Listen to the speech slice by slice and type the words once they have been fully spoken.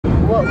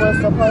what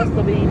was supposed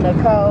to be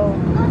Nicole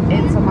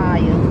and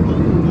Tamaya.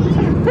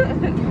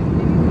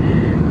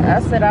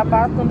 I said I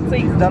bought them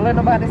seats. Don't let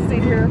nobody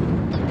sit here.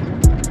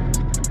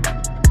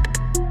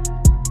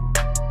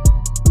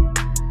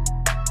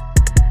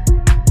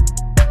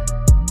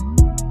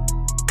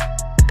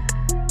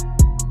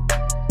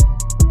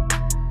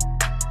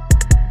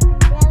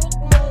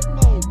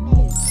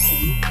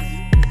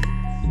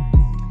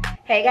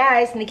 Hey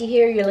guys, Nikki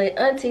here, your lit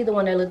auntie, the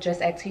one that looked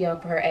just act too young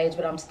for her age,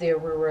 but I'm still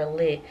real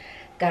lit.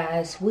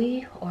 Guys,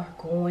 we are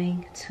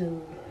going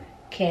to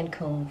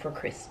Cancun for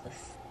Christmas.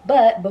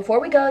 But before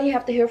we go, you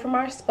have to hear from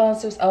our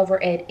sponsors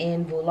over at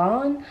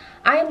Voland.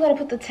 I am going to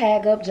put the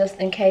tag up just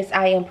in case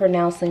I am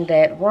pronouncing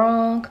that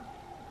wrong.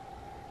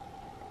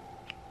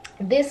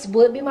 This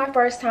would be my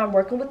first time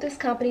working with this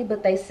company,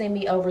 but they sent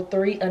me over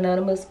 3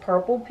 anonymous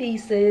purple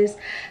pieces.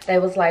 They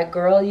was like,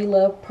 girl, you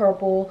love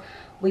purple.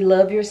 We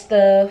love your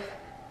stuff.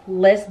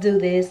 Let's do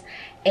this.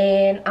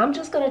 And I'm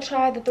just going to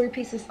try the 3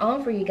 pieces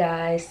on for you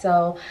guys.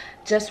 So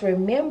just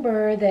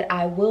remember that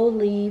I will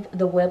leave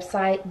the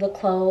website, the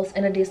clothes,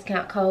 and a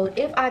discount code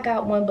if I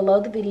got one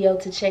below the video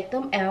to check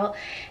them out.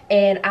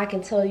 And I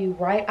can tell you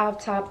right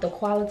off top, the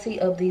quality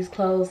of these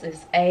clothes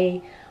is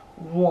A1.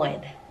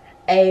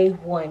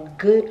 A1.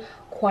 Good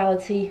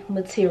quality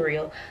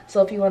material.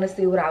 So if you want to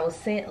see what I was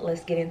sent,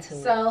 let's get into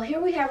it. So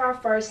here we have our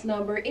first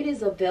number. It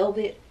is a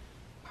velvet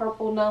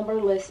purple number.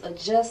 Let's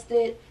adjust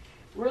it.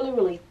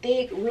 Really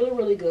thick,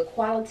 really good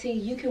quality.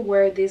 You can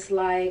wear this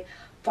like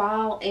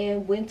fall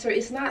and winter.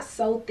 It's not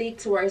so thick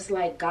to where it's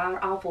like god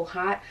awful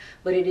hot,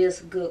 but it is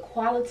good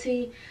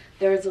quality.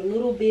 There's a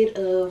little bit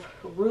of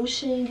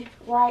ruching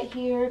right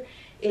here.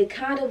 It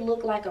kind of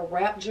looked like a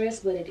wrap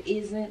dress, but it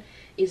isn't.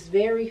 It's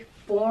very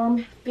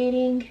form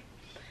fitting,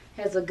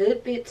 has a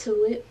good fit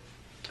to it.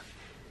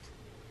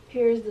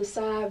 Here's the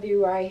side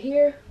view right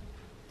here.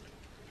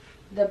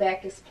 The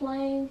back is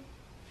plain.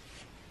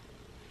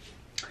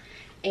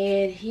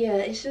 And yeah,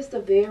 it's just a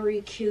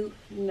very cute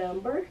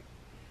number.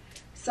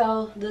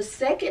 So the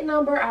second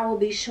number I will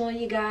be showing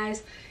you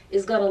guys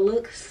is going to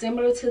look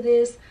similar to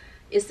this,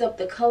 except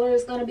the color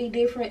is going to be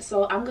different.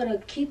 So I'm going to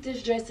keep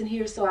this dress in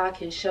here so I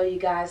can show you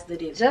guys the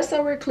difference. Just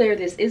so we're clear,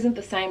 this isn't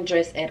the same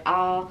dress at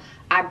all.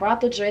 I brought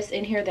the dress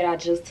in here that I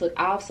just took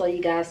off so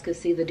you guys could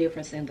see the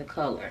difference in the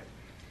color.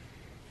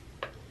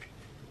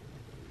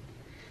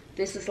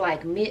 This is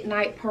like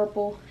midnight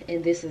purple,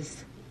 and this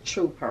is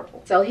true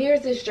purple. So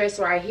here's this dress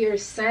right here,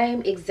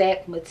 same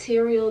exact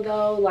material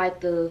though,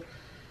 like the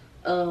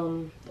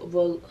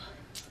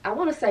I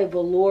want to say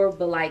velour,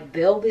 but like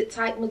velvet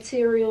type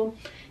material.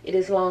 It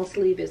is long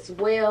sleeve as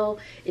well.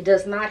 It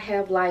does not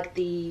have like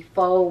the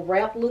faux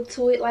wrap look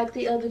to it like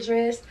the other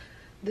dress.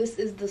 This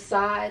is the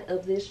side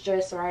of this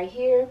dress right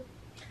here,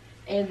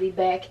 and the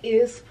back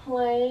is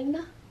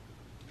plain.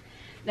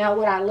 Now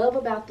what I love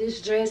about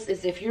this dress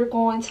is if you're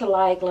going to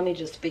like, let me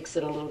just fix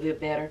it a little bit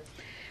better.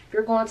 If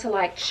you're going to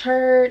like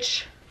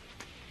church,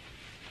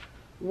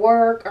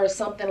 work, or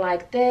something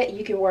like that,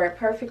 you can wear it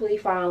perfectly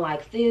fine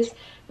like this.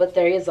 But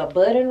there is a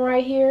button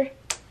right here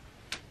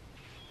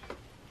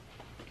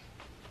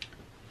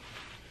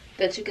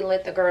that you can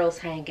let the girls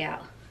hang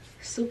out.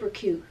 Super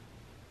cute.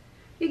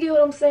 You get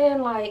what I'm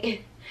saying?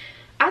 Like,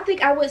 I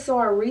think I went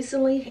somewhere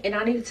recently and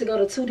I needed to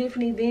go to 2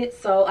 different events.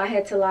 So I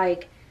had to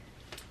like,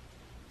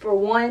 for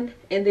one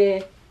and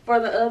then for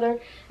the other,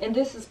 and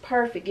this is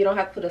perfect. You don't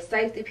have to put a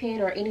safety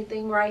pin or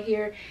anything right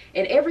here,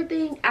 and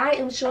everything I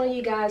am showing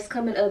you guys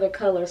come in other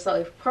colors. So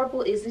if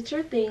purple isn't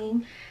your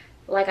thing,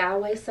 like I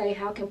always say,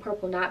 how can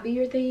purple not be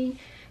your thing?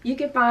 You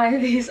can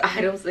find these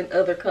items in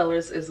other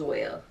colors as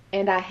well.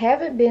 And I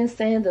haven't been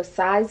saying the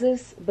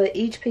sizes, but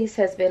each piece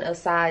has been a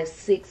size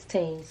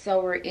 16.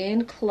 So we're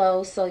in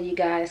close so you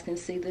guys can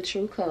see the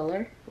true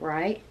color,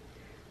 right?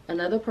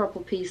 Another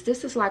purple piece.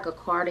 This is like a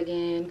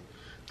cardigan,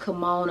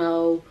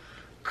 kimono,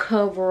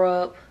 cover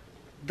up,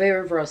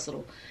 very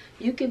versatile.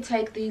 You can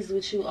take these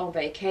with you on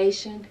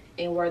vacation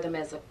and wear them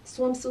as a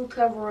swimsuit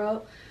cover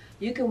up.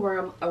 You can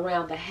wear them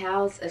around the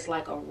house as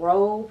like a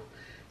robe.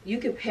 You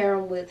can pair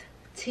them with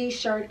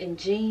t-shirt and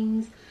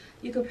jeans.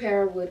 You can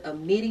pair it with a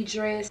midi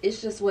dress.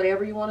 It's just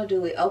whatever you want to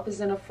do. It opens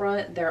in the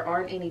front. There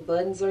aren't any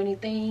buttons or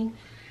anything,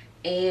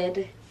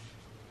 and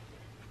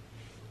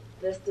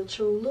that's the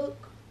true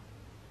look.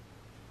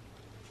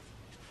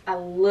 I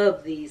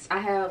love these.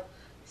 I have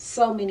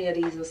so many of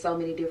these in so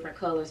many different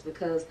colors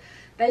because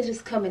they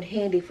just come in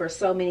handy for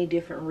so many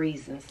different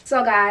reasons.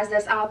 So guys,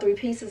 that's all 3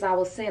 pieces I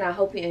was sent. I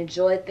hope you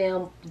enjoyed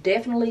them.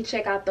 Definitely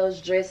check out those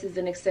dresses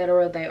and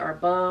etc. They are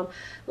bomb.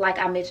 Like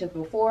I mentioned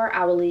before,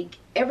 I will link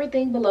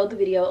everything below the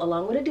video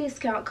along with a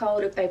discount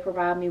code if they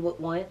provide me with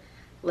one.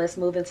 Let's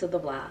move into the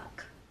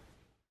vlog.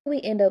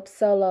 We end up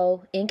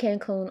solo in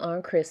Cancun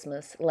on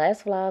Christmas.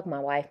 Last vlog, my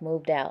wife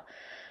moved out.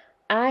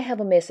 I have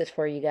a message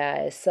for you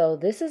guys. So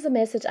this is a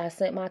message I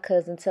sent my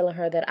cousin telling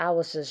her that I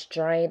was just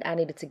drained. I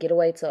needed to get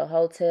away to a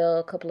hotel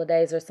a couple of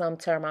days or something,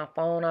 turn my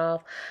phone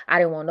off. I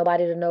didn't want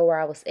nobody to know where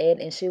I was at.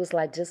 And she was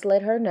like, just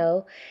let her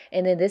know.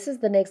 And then this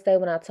is the next day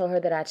when I told her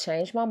that I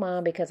changed my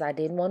mind because I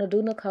didn't want to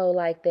do Nicole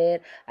like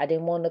that. I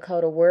didn't want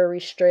Nicole to worry,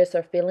 stress,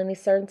 or feel any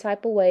certain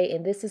type of way.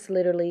 And this is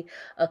literally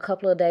a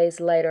couple of days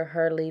later,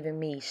 her leaving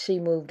me. She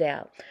moved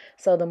out.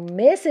 So the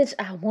message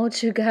I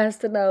want you guys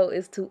to know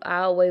is to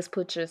always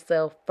put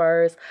yourself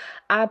first.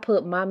 I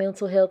put my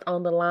mental health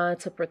on the line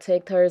to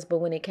protect hers, but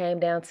when it came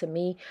down to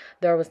me,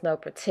 there was no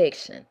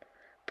protection.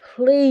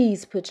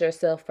 Please put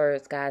yourself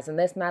first, guys. And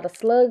that's not a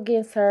slug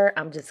against her.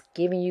 I'm just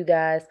giving you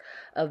guys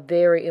a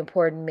very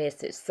important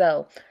message.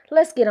 So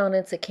let's get on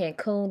into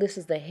Cancun. This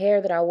is the hair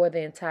that I wore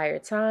the entire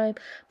time,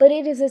 but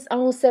it is its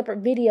own separate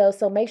video.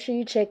 So make sure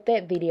you check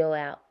that video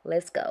out.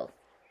 Let's go.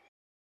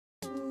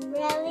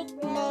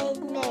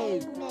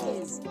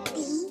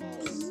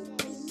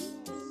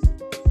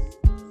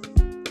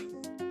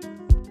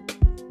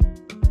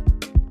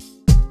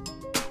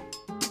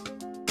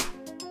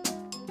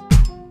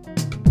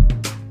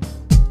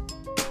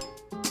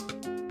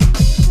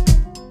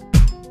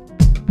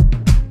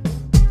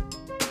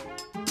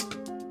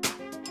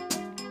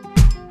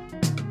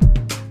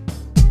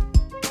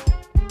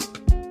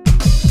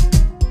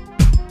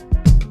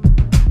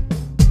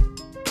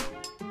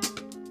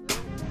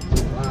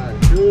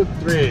 Two,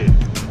 three.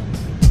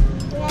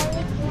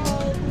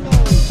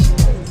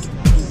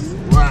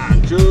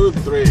 1, 2,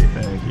 3.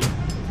 Thank you.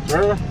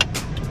 Sir.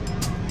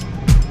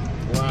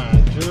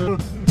 1,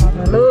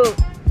 2. Look.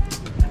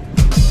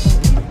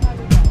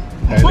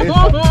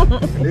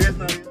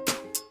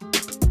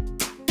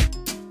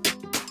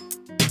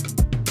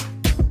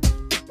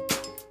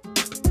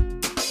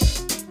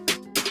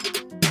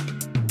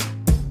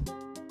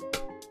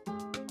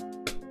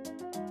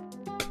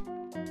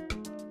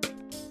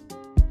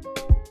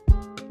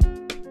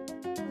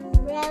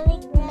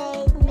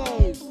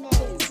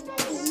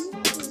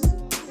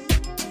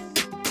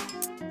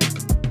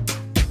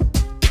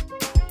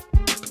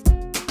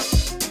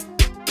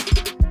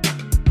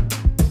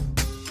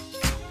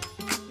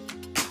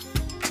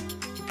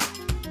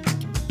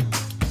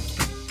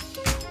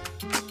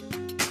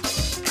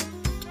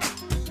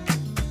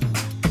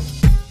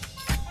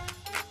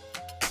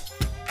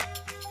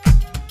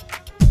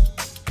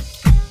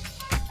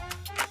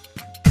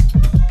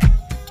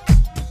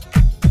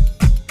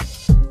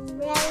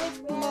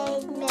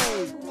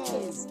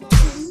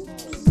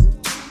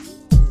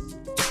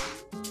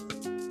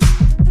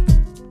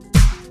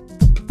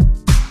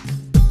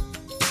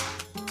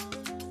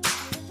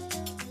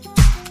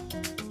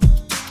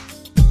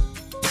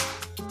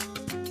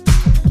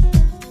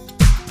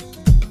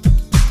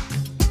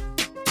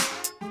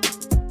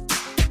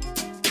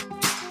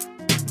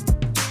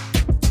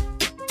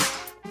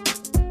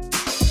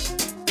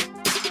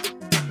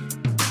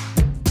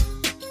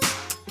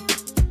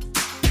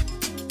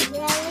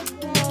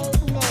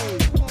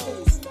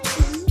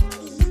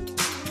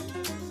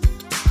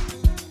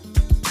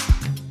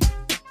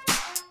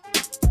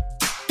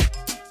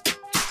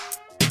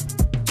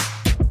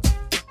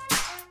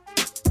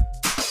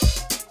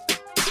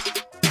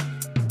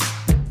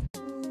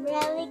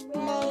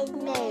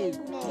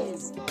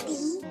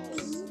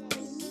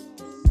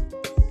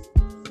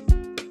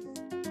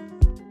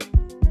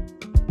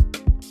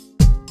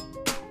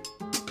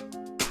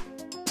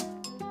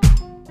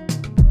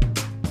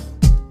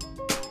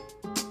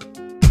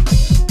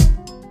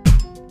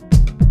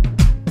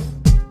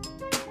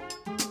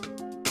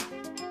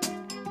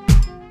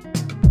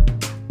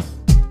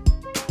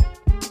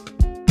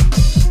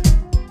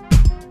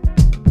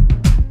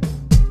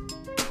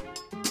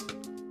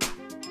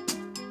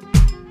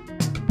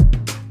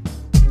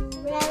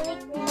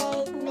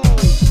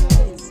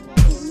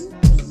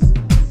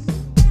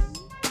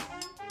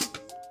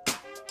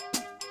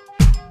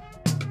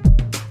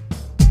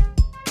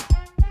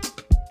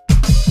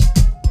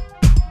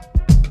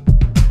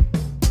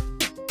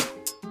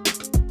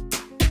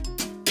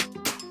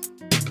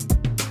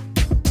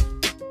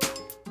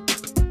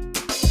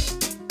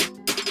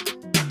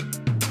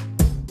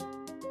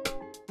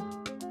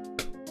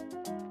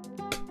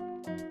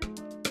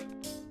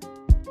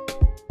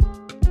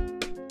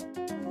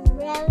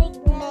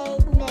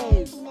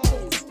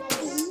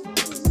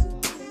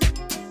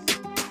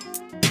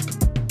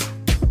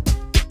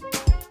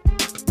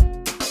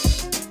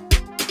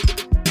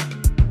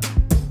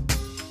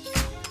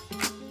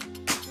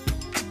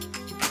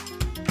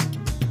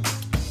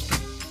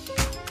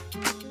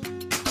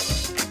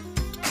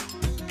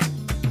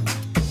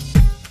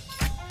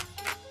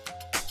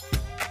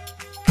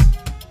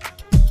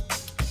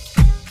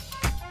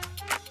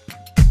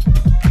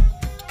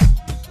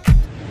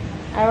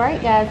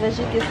 Alright guys, as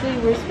you can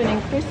see, we're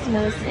spending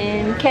Christmas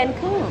in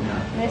Cancun,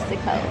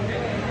 Mexico.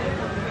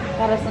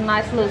 Got us a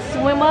nice little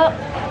swim up.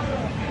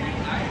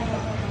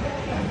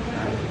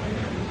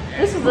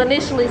 This was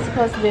initially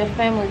supposed to be a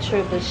family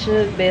trip, but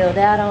Suge bailed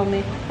out on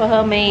me for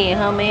her man.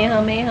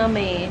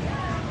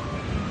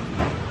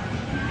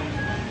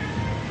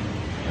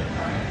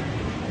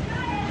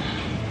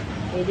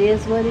 It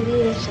is what it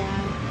is, y'all.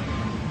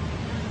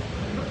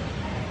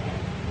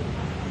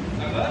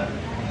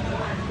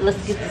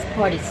 Let's get this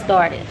party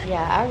started.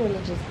 Yeah, I really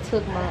just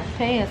took my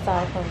pants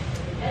off.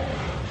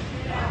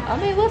 I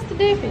mean, what's the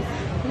difference?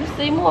 You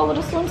see more with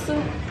a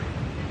swimsuit.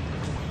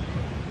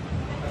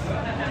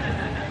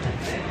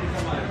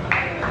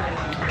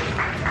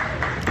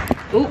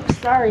 Oops,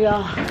 sorry,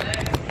 y'all.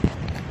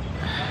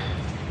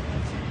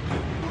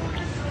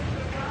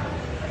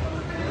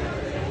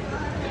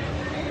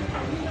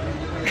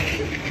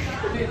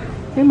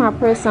 Here my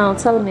press-on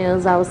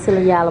toenails I was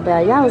telling y'all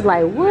about. Y'all was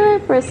like,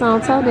 what?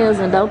 Press-on toenails,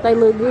 and don't they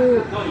look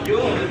good?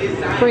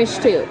 French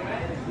tip.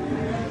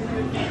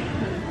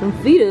 Them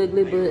feet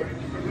ugly, but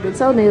the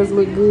toenails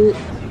look good.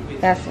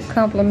 Got some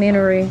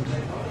complimentary.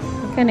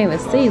 I can't even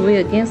see. We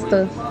against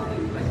the...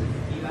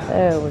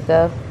 There we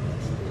go.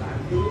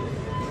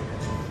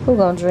 Who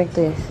gonna drink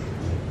this?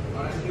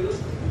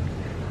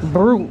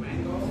 Brew.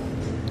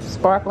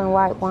 Sparkling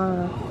white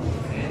wine.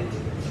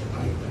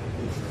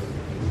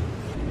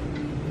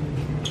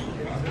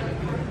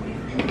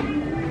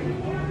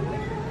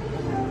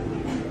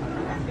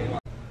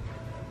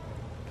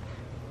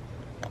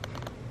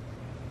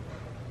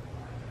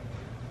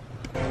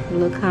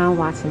 Look how I'm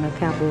watching the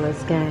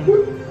Cowboys game.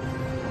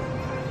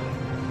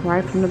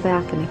 Right from the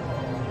balcony.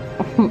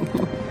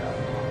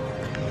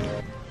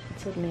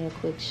 Took me a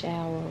quick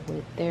shower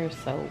with their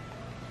soap.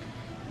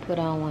 Put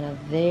on one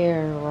of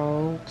their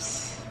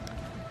robes.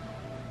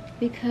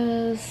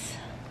 Because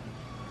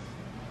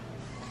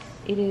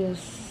it is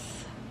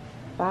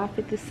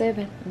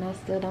 5:57 and I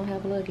still don't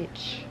have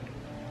luggage.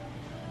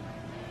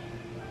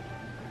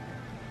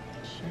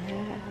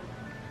 Child.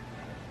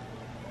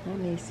 I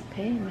need some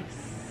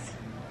pants.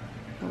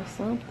 Or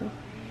something.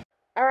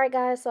 Alright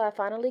guys, so I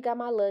finally got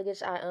my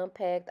luggage. I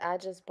unpacked. I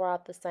just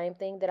brought the same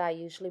thing that I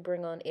usually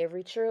bring on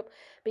every trip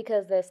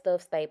because that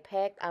stuff stayed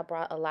packed. I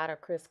brought a lot of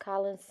Chris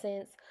Collins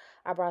scents.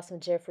 I brought some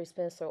Jeffree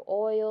Spencer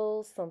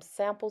oils, some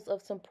samples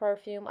of some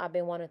perfume I've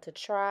been wanting to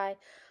try.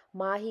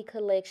 Mahi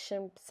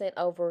collection sent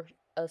over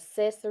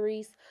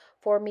accessories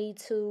for me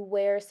to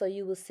wear so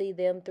you will see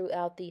them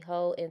throughout the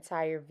whole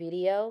entire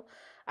video.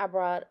 I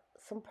brought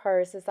some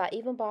purses. I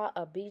even bought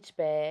a beach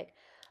bag.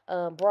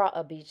 Brought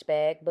a beach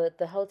bag, but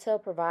the hotel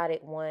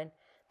provided one.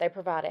 They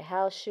provided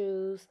house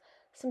shoes,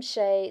 some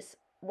shades,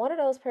 one of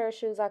those pair of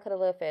shoes I could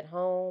have left at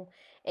home.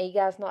 And you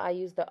guys know I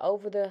use the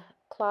over the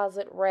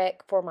closet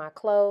rack for my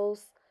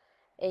clothes.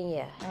 And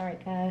yeah.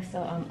 Alright guys,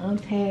 so I'm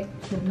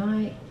unpacked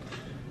tonight.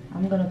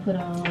 I'm gonna put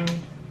on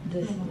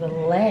the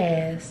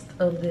last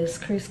of this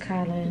Chris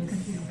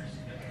Collins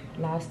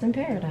Lost in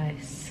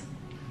Paradise.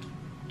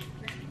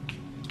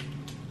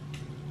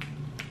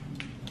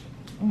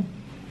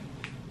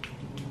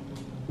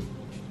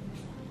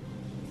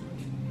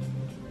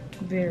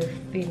 Very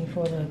fitting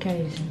for the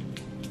occasion.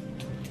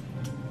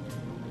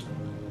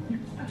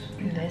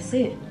 And that's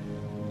it.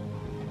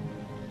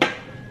 I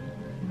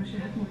wish I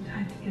had more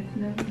time to get to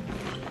know you.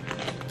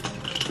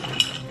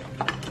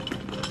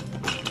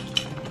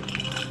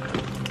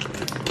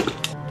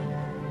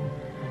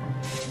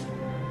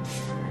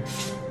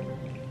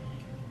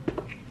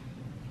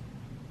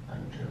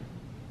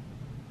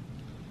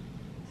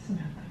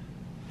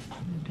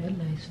 That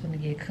lace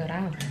finna get cut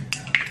out.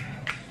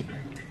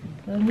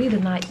 Well, me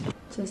tonight.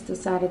 Just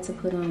decided to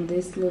put on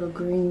this little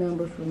green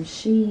number from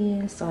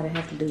Shein, so I didn't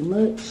have to do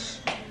much.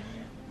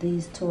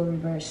 These Tory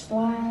Burch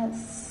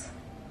slides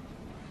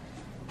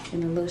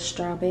in a little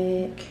straw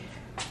bag.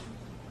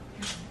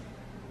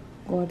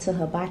 Going to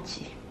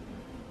Hibachi.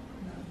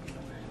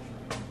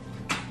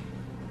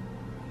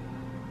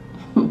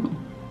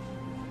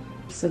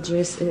 It's a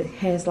dress, it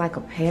has like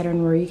a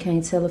pattern where you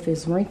can't tell if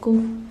it's wrinkled.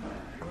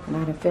 And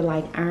I didn't feel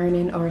like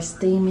ironing or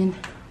steaming.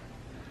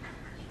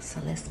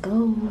 So let's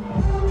go.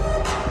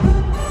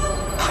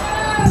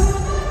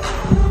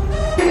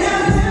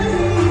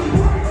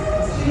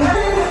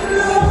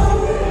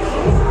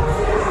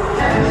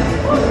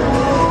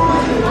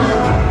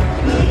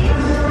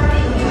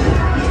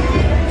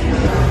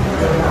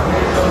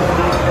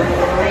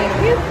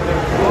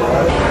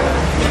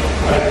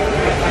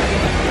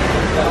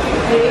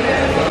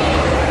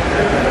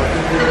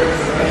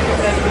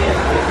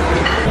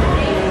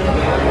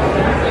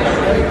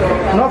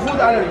 No food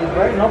allergies,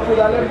 right? No food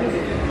allergies.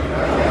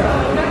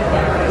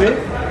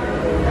 Please?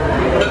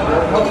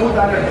 No food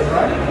allergies,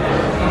 right?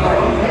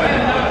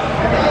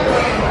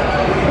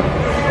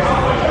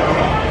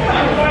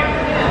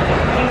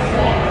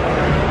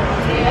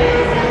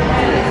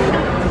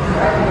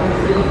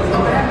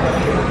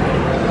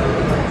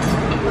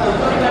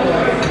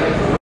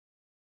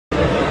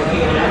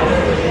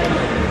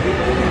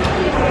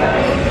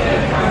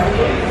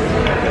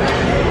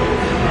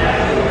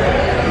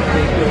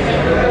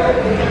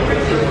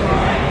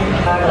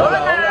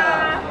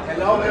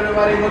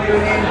 Everybody, good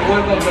evening.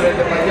 Welcome to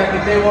the Payaki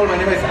table. My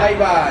name is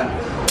Ivan.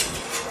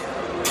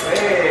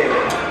 Hey.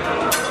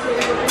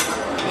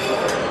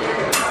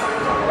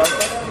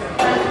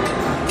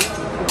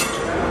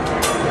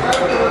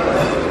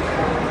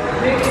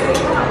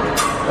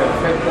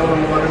 Perfecto.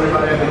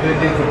 Everybody have a good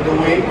day for 2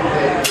 weeks.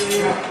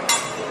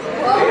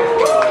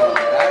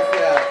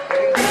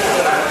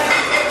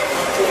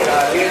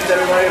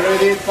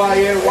 Everybody ready?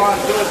 Fire. 1,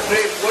 2,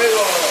 3,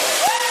 fuego.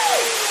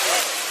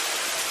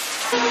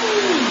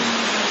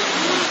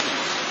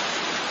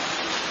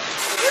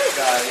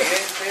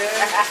 Caliente.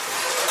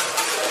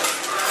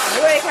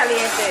 Muy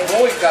caliente.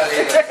 Muy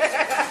caliente.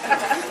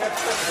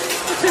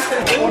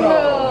 1,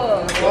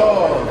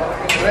 2,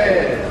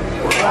 3,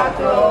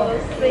 4,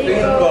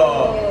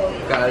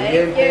 5.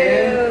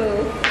 Caliente.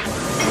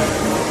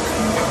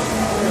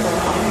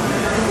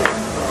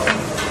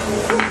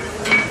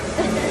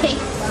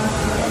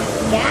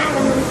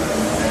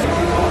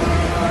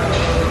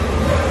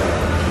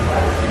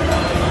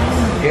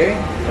 Okay.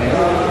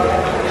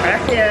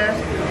 Gracias.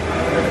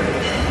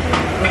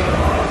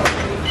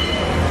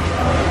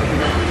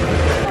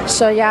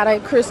 Show y'all they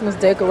Christmas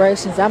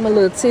decorations. I'm a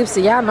little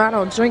tipsy. Y'all know I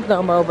don't drink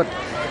no more, but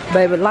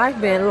baby,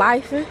 life been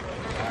lifing.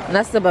 And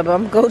I said, baby,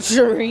 I'm gonna go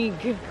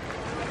drink.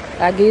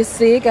 I get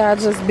sick, I'll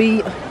just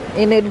be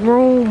in that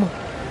room.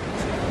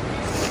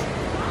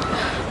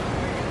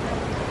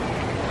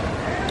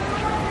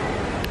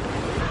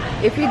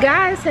 If you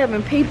guys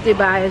haven't peeped it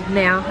by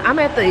now, I'm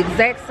at the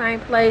exact same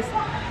place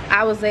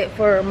I was at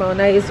for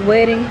Monet's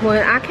wedding.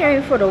 When I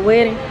came for the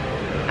wedding,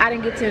 I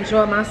didn't get to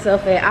enjoy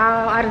myself at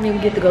all. I didn't even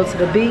get to go to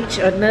the beach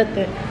or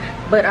nothing.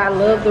 But I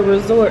love the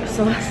resort,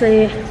 so I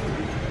said,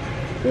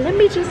 let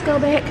me just go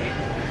back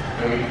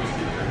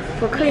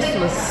for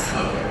Christmas.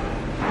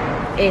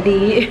 And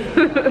did.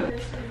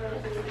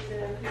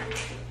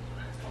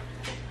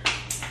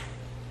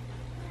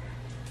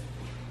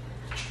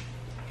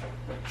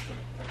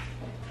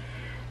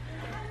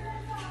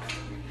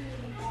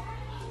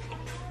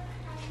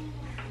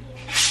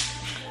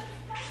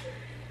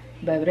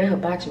 Baby, that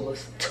hibachi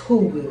was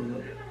too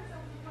good.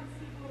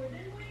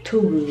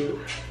 Too good.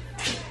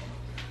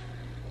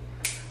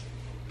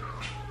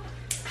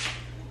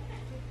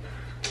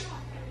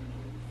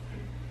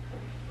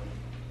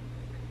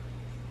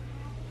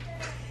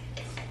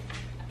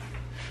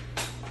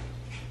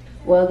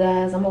 Well,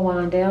 guys, I'm gonna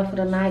wind down for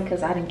the night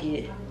because I didn't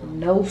get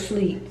no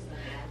sleep.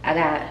 I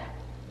got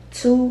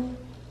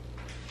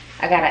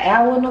an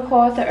hour in the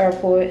car at the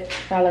airport,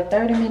 probably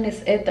 30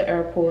 minutes at the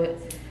airport,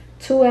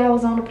 2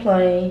 hours on the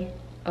plane.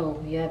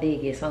 Oh, yeah, I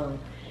did get some.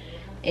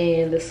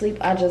 And the sleep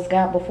I just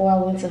got before I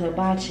went to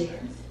hibachi.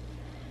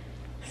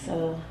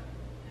 So,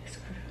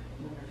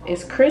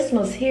 it's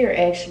Christmas here,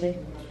 actually.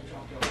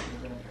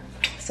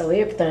 So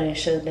everything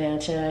shut down,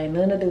 child. Ain't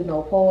nothing to do,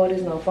 no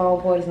parties, no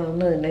phone parties, no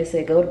nothing. They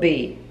said, go to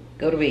bed,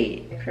 go to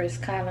bed. Chris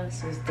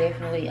Collins was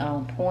definitely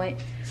on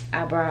point.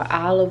 I brought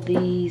all of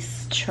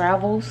these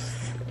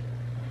travels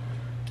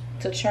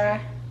to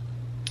try.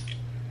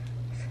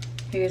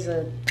 Here's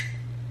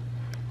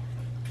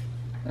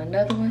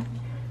another one.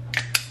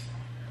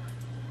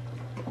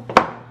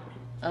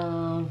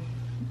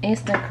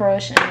 Instant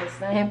Crush and the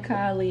same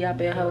collie I've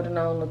been holding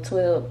on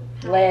the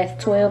last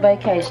 12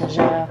 vacations,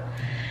 y'all.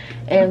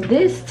 And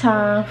this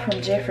time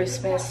from Jeffrey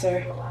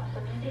Spencer,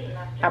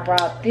 I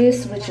brought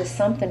this, which is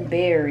something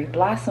berry,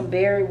 blossom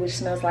berry, which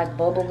smells like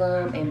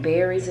bubblegum and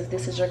berries. If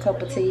this is your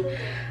cup of tea,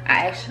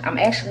 I'm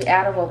actually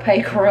out of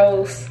opaque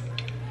rose,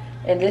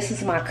 and this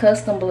is my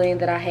custom blend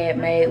that I had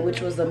made,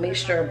 which was a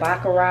mixture of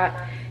baccarat,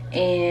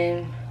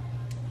 and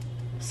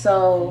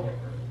so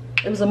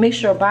it was a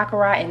mixture of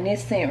baccarat and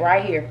this scent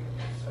right here.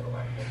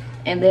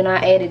 And then I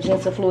added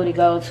Gentle Fluidity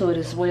Gold to it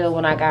as well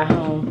when I got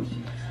home,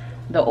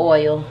 the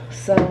oil.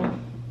 So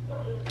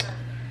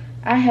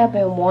I have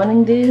been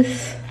wanting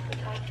this,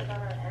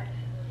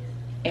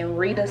 and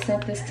Rita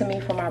sent this to me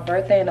for my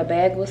birthday in a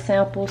bag with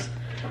samples.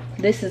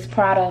 This is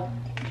Prada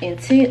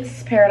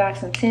Intense,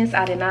 Paradox Intense.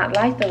 I did not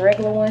like the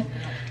regular one,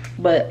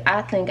 but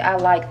I think I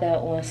like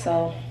that one,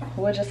 so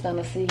we're just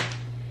gonna see.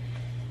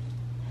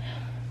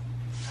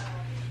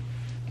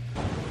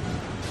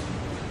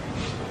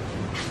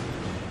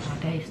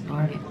 Day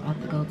started, about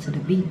to go to the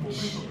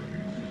beach.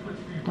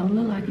 Don't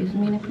look like there's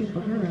many people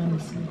here,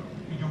 honestly.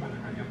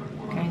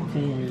 Can't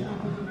tell y'all.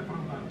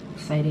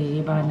 Say that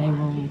everybody in their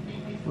room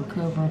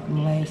recovering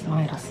from last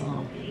night or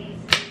something.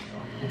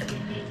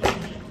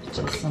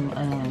 Just some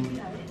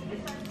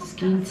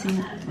skin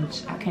tint,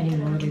 which I can't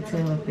even really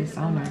tell if it's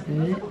on or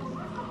good.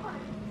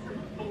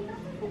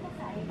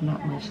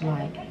 Not much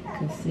light.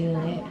 Conceal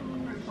that.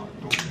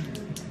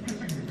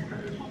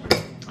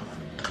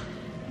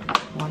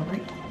 Water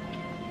break.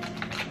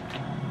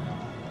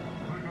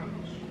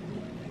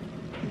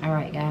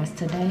 Alright guys,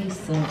 today's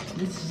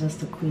this is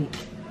just a quick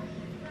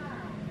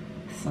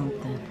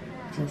something,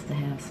 just to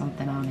have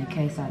something on in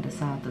case I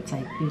decide to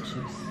take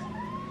pictures.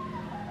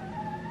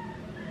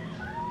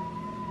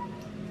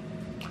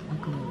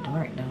 Look a little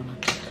dark, don't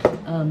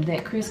I?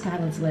 That Chris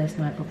Collins last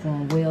night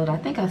performed well. I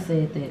think I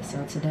said that,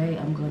 so today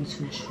I'm going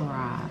to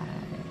try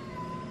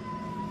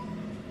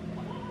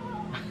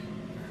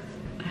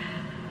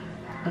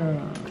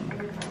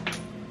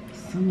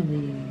some of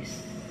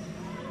these.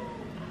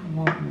 I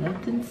want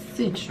nothing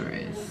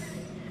citrus.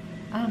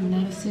 I'm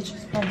not a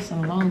citrus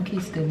person. Long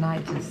Kiss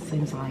Goodnight just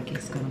seems like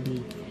it's gonna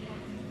be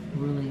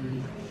really.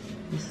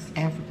 This is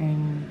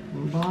African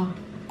rhubarb.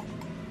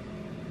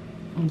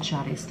 I'm gonna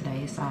try this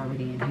today. It's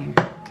already in here.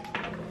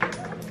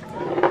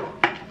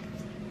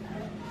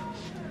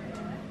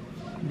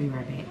 Be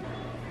right back.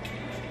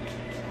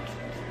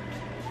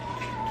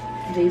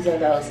 These are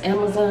those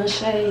Amazon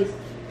shades.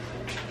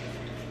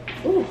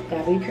 Ooh,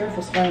 gotta be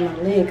careful spraying my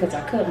leg because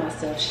I cut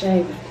myself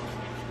shaving.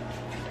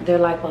 They're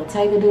like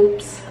Bottega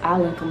dupes.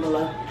 I'll link them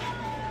below.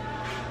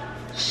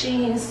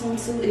 Shein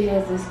swimsuit. It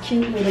has this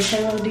cute little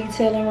pearl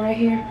detailing right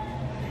here.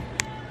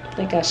 I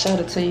think I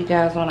showed it to you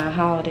guys when I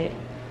hauled it.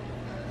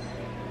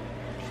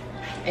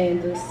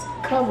 And this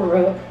cover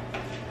up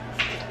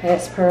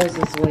has pearls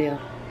as well.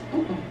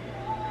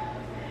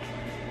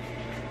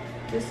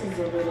 This is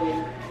a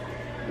little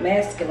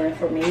masculine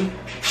for me.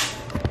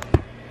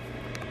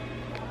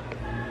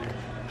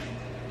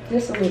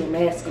 This is a little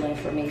masculine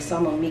for me, so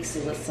I'm gonna mix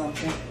it with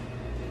something.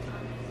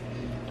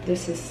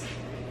 This is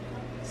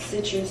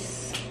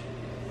citrus.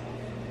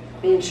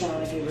 Been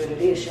trying to get rid of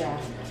this, y'all.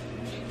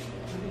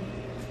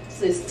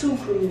 Since 2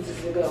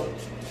 cruises ago.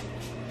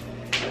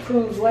 I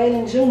cruised way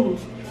in June.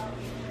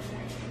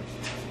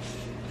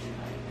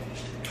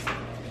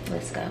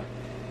 Let's go.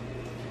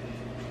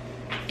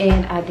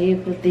 And I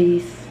did put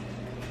these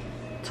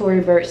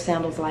Tory Burch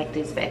sandals like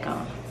this back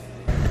on.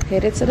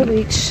 Headed to the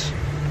beach.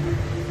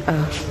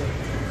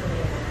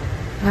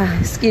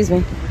 Excuse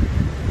me.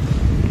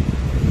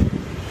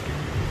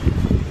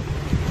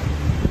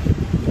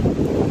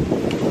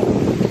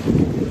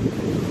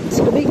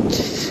 To the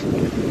beach.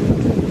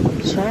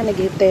 Trying to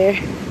get there.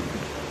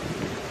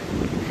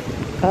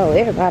 Oh,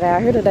 everybody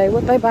out here today.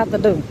 What they about to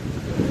do?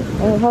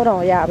 Oh, hold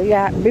on, y'all.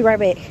 Be right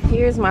back.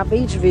 Here's my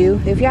beach view.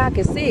 If y'all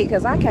can see it,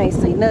 because I can't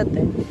see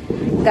nothing.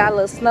 Got a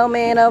little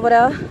snowman over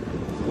there.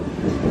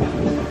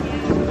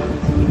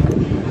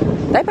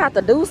 They about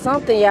to do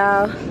something,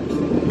 y'all.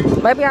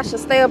 Maybe I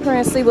should stay up here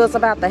and see what's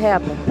about to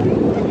happen.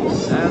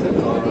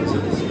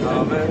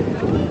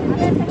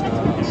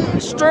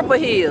 Stripper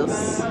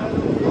heels.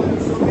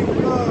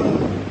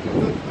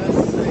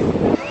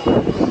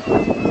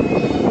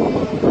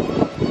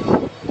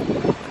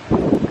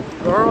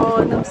 Girl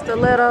in them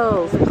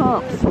stilettos,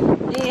 pumps,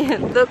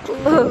 in the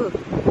club.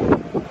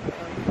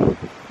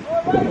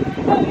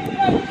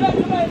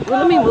 Well,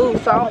 let me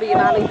move so I don't be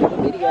underneath the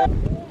video.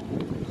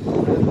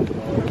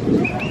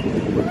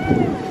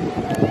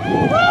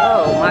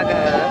 Oh my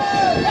gosh.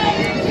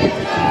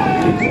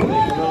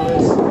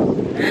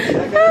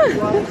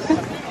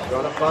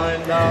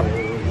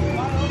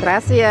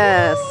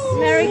 Gracias.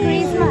 Merry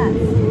Christmas.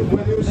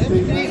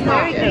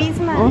 Merry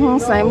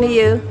Christmas. Same to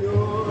you.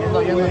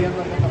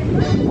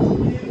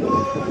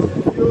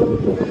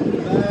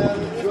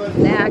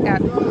 Now I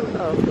got,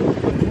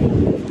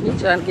 he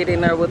trying to get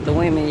in there with the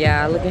women,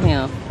 y'all. Look at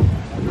him.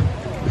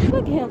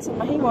 Look at him.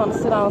 He want to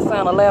sit on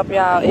Santa lap,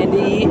 y'all.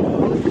 Indeed.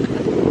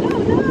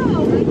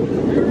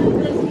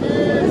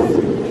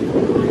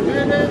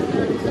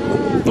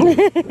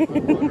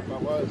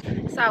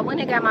 So I went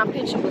and got my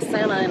picture with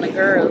Santa and the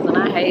girls, and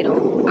I hate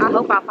them. I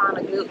hope I find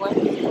a good one.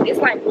 It's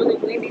like really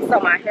windy, so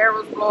my hair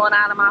was blowing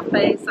out of my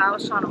face. So I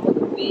was trying to move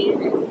a bit,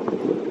 and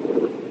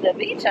the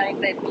beach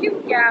ain't that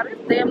cute, y'all. This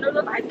damn near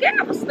look like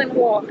Galveston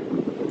water.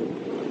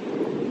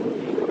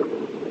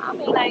 I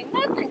mean, ain't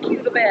nothing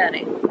cute about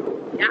it.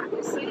 Y'all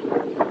can see.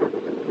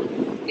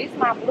 It's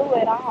not blue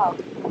at all.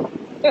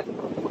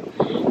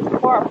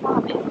 Far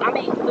from it. I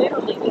mean,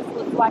 literally, this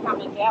looks like I'm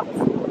in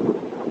Galveston.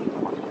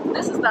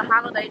 This is the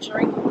holiday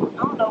drink.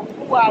 I don't know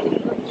who all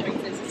these other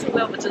drinks is. It's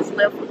whoever just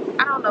left.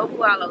 I don't know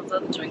who all those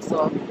other drinks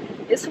are.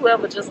 It's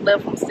whoever just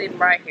left them sitting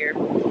right here.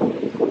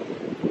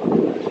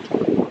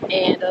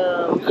 And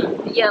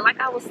yeah, like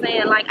I was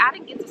saying, like I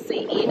didn't get to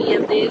see any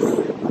of this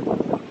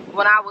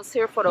when I was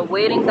here for the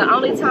wedding. The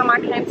only time I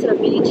came to the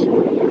beach,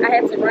 I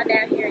had to run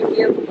down here and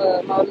give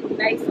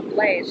Monet some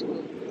lash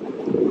glue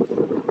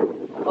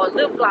or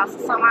lip gloss or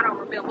something. I don't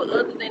remember.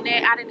 Other than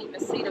that, I didn't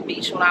even see the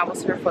beach when I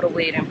was here for the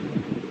wedding.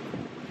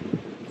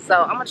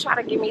 So I'm gonna try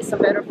to get me some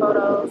better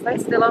photos. They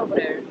still over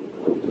there.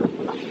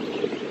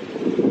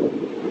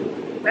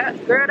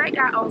 Girl, they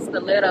got on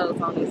stilettos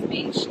on this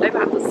beach. They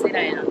about to sit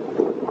down.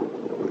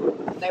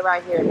 They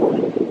right here.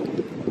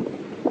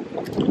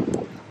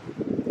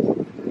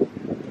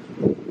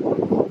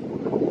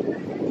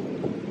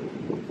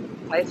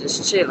 They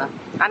just chilling.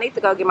 I need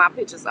to go get my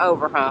pictures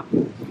over, huh?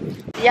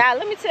 Yeah,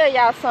 let me tell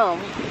y'all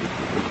something.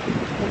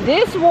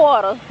 This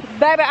water,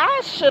 baby,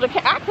 I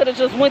could have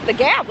just went to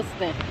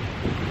Galveston.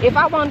 If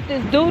I wanted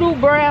this doo-doo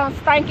brown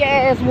stanky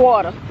ass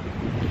water.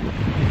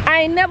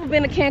 I ain't never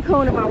been to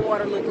Cancun and my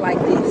water looked like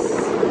this.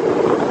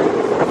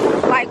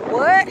 Like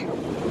what?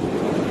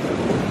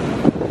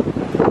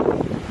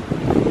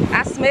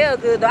 I smell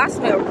good though. I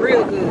smell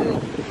real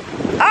good.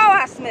 Oh,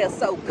 I smell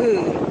so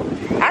good.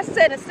 I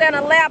sat in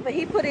Santa's lap and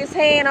he put his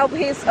hand over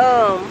his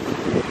nose.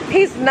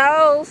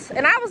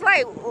 And I was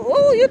like,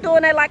 ooh, you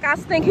doing that like I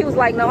stink? He was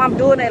like, no, I'm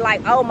doing it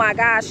like, oh my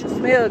gosh, you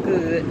smell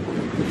good.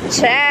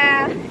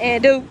 Child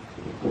and do.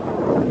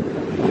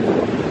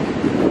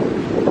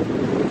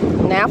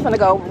 Now I'm finna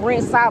go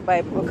rinse out,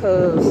 baby,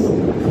 because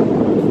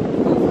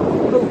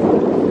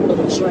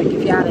little drink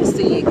if y'all didn't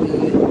see it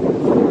good.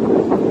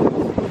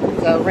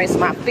 Go rinse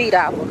my feet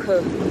out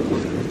because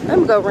let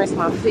me go rinse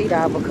my feet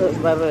out because,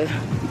 baby,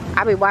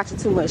 I be watching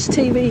too much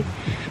TV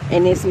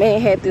And this man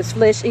had this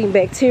flesh-eating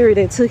bacteria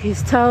that took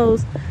his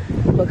toes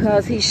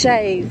because he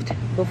shaved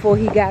before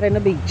he got in the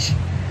beach.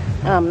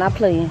 I'm not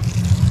playing.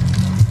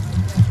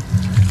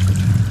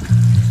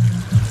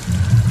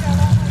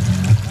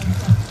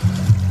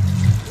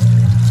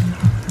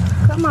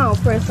 Come on,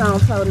 press on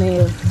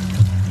toenails.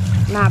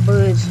 Not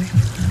budging.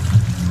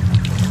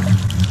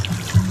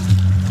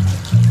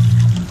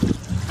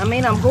 I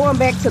mean, I'm going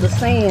back to the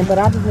sand, but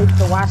I just need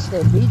to wash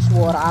that beach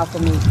water off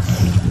of me.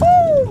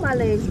 Woo! My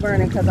legs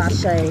burning because I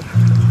shaved.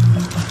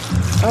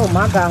 Oh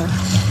my gosh.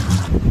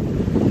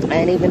 I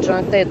ain't even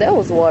drunk that. That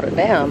was watered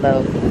down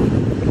though.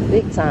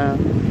 Big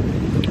time.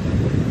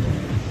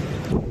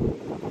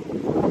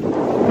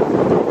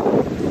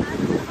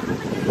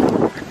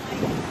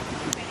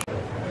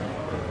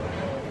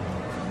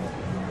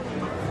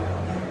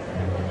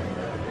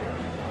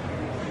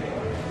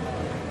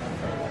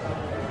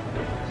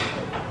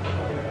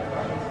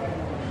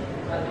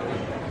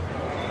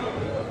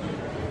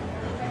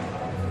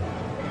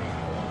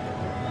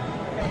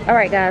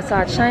 Alright guys, so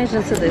I changed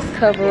into this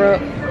cover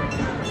up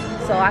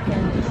so I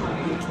can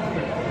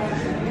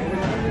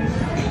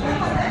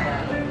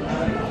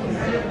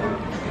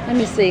let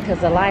me see, because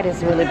the light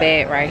is really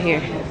bad right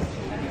here.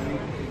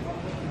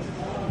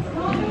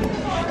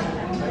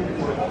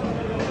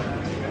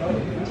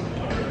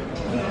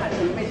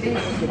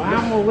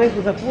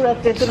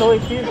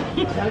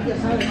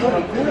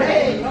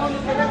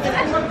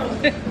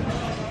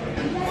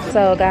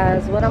 So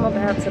guys, what I'm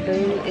about to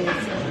do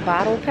is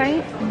bottle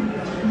paint.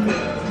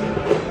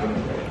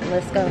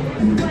 Let's go.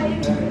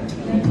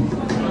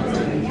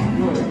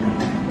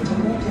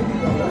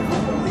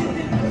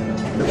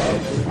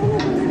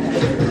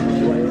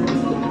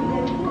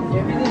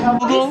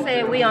 He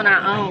said we on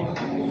our own.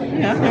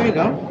 Yeah, there you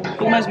go.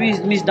 It must be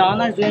Miss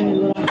Donna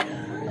doing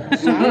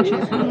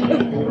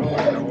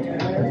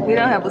We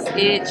don't have a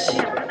sketch,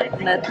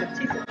 nothing.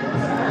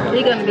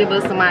 He gonna give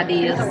us some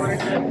ideas.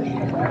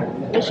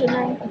 What's your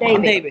name?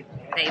 David.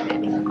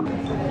 David. David.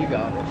 You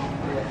got it.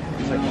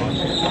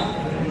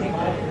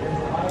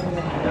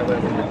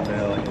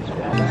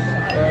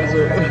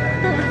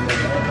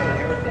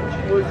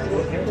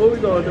 What we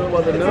gonna do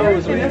about the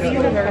nose?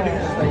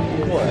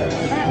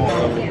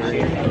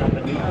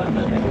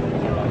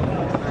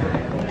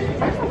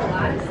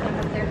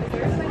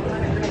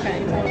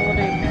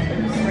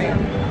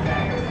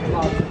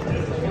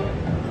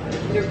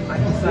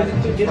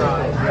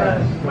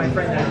 My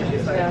friend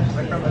actually said,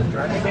 my friend was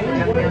driving and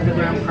got the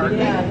underground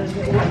parking. A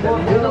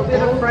little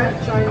bit of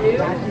French I knew.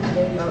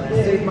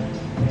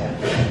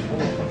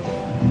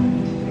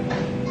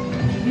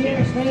 Yeah,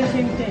 it's the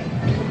same thing.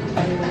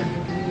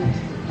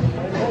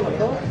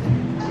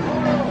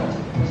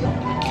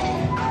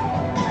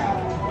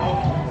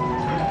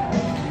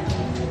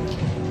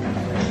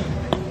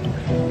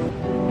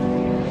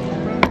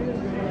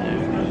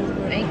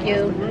 Thank you.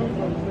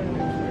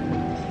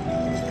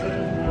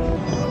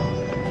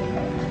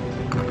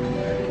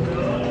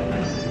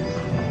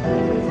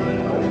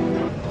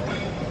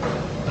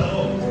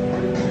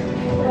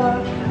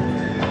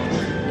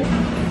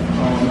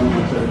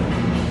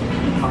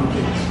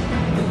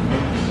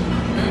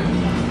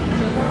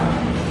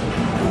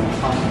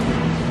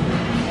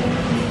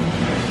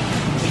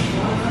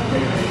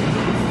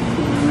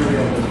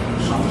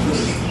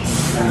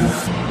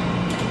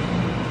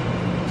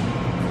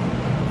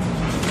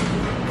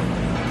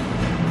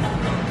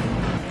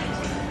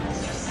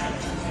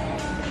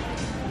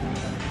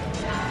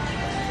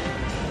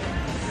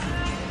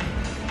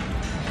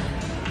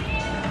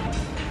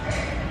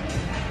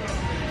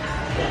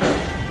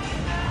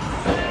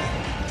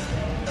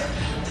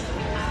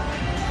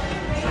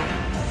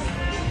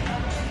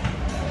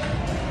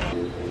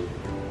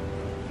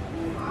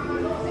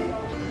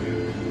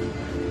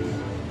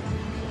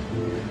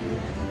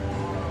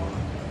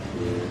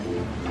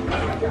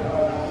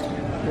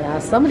 Yeah,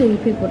 some of these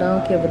people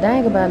don't give a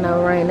dang about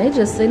no rain. They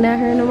just sitting out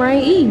here in the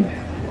rain eating.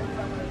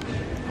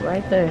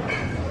 Right there.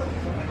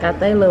 Got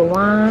their little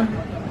wine.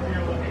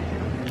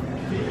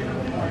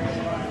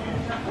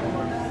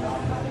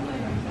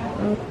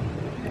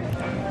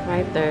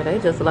 Right there. They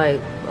just like,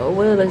 oh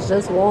well, it's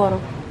just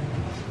water.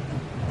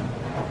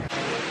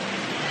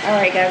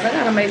 Alright guys, I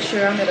gotta make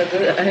sure I'm at a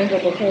good angle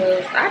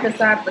because I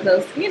decided to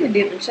go skinny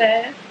dipping,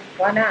 child.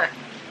 Why not?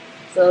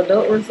 So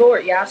don't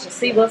resort. Y'all should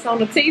see what's on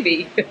the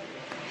TV.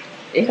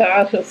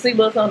 Y'all should see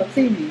what's on the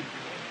TV.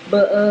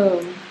 But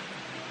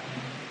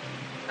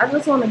I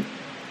just want to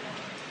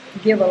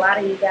give a lot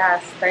of you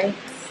guys thanks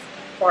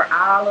for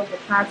all of the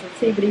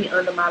positivity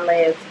under my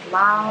last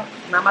vlog.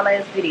 Not my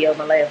last video,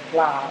 my last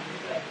vlog.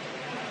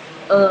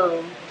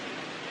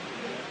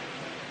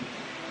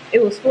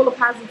 It was full of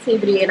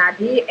positivity, and I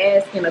did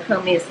ask in the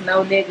comments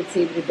no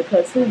negativity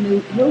because who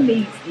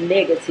needs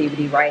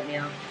negativity right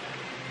now?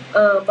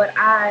 But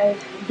I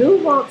do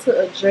want to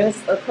address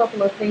a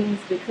couple of things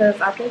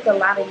because I think a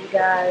lot of you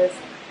guys,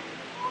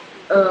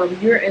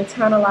 you're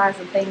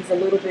internalizing things a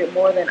little bit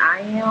more than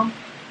I am.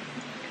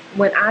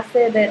 When I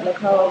said that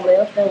Nicole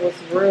left, there was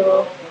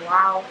real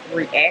raw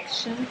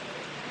reaction,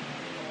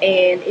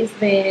 and it's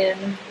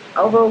been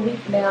over a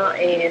week now,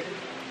 and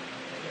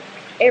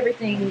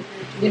everything,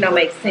 you know,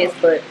 makes sense.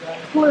 But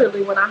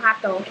clearly, when I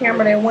hopped on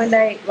camera that one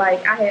day,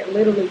 like I had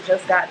literally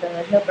just got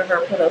done helping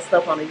her put her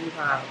stuff on the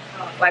U-Haul.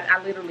 Like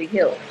I literally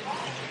helped.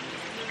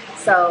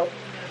 So,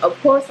 of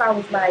course, I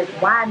was like,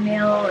 why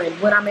now? And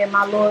when I'm at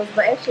my lowest,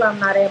 but actually, I'm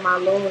not at my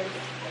lowest.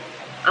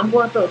 I'm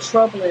going through a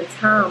troubling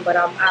time, but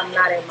I'm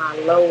not at my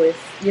lowest.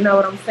 You know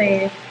what I'm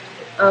saying?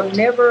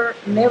 Never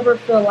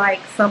feel like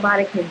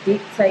somebody can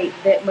dictate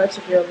that much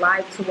of your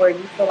life to where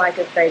you feel like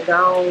if they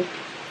gone,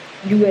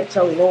 you at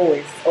your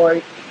lowest,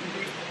 or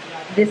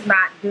this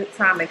not good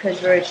timing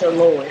because you're at your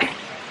lowest.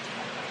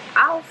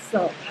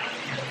 Also,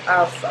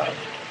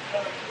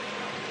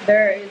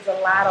 there is a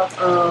lot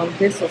of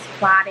this was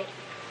plotted.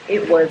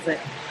 It wasn't.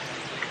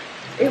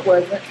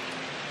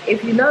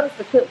 If you noticed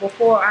the clip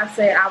before, I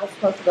said I was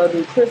supposed to go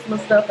do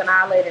Christmas stuff and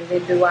all that, and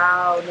then do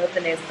all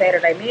nothing that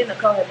Saturday. Me and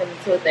Nicole had been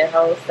into it that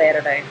whole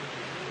Saturday.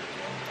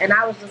 And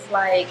I was just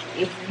like,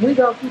 if we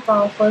gonna keep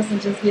on fussing,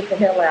 just get the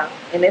hell out.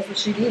 And that's what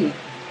she did.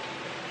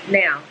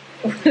 Now,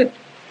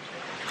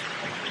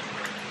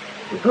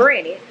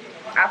 granted,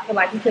 I feel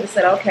like you could have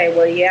said, okay,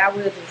 well, yeah, I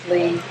will just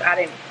leave. I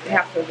didn't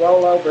have to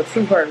roll over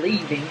to her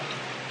leaving.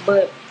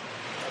 But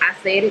I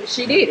said it,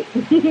 she did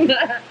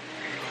it.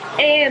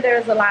 And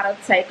there's a lot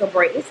of take a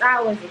break. It's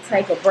always a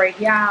take a break,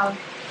 y'all.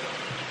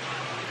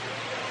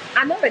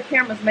 I know the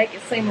cameras make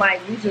it seem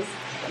like we just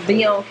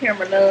be on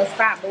camera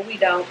non-stop, but we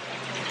don't.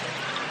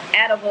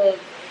 Out of a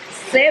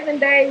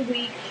 7-day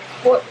week,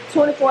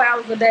 24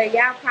 hours a day,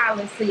 y'all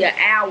probably see an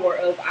hour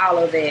of all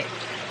of that.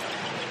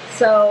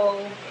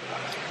 So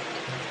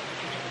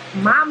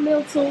my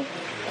mental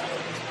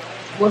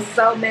was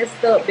so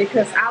messed up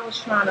because I was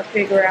trying to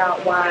figure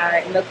out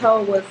why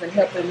Nicole wasn't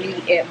helping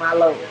me at my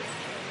lowest.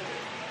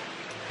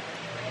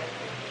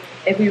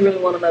 If you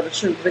really want to know the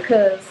truth,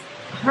 because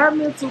her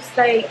mental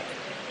state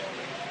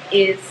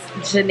is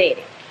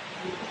genetic,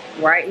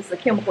 right? It's a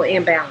chemical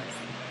imbalance.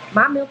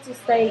 My mental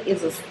state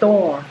is a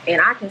storm, and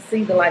I can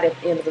see the light at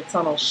the end of the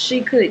tunnel. She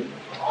couldn't.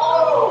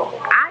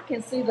 I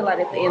can see the light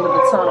at the end of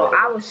the tunnel.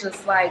 I was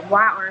just like,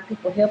 why aren't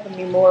people helping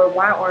me more?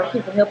 Why aren't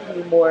people helping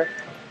me more?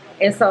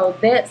 And so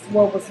that's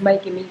what was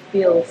making me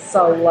feel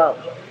so low.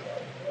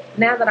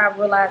 Now that I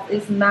realize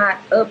it's not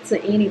up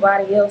to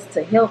anybody else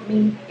to help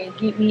me and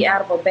get me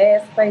out of a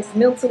bad space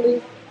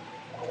mentally,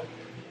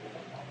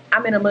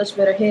 I'm in a much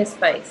better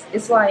headspace.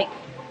 It's like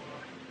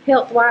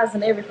health-wise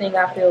and everything,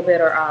 I feel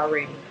better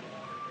already.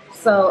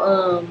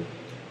 So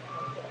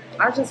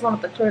I just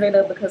wanted to clear that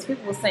up because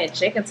people were saying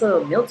check into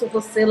a mental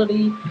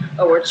facility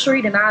or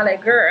retreat and all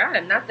that. Girl, I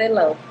am not that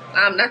low.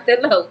 I'm not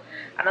that low.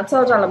 And I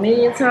told y'all a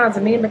million times,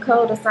 and me and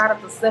Nicole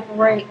decided to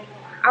separate,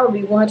 I would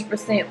be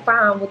 100%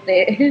 fine with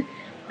that.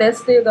 That's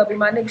still gonna be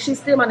my nigga. She's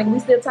still my nigga. We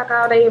still talk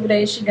all day, every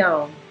day. She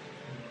gone.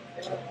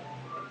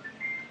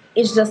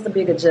 It's just a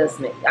big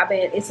adjustment. I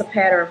mean, it's a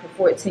pattern for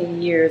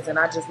 14 years, and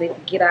I just need to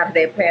get out of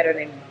that pattern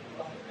and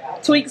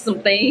tweak some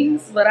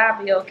things, but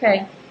I'll be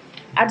okay.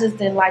 I just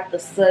didn't like the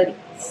sudden,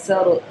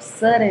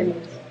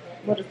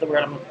 what is the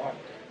word I'm looking for?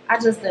 I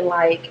just didn't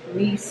like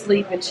me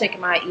sleeping, checking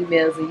my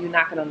emails, and you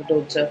knocking on the door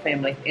with your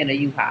family in a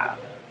U-Haul.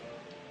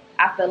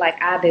 I feel like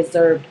I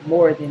deserved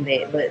more than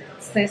that, but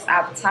since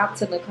I've talked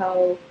to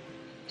Nicole,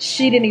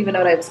 she didn't even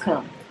know they was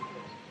coming.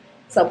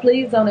 So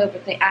please don't ever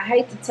think, I don't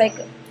hate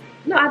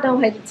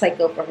to take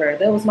up for her.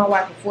 That was my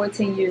wife for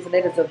 14 years, and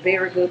that is a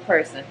very good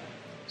person.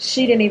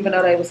 She didn't even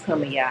know they was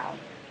coming, y'all.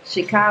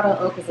 She called her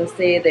uncles and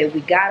said that we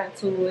got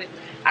into it.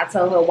 I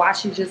told her why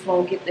she just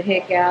won't get the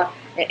heck out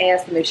and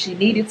asked them if she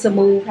needed to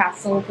move, how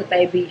soon could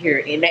they be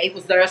here, and they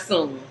was there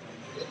soon.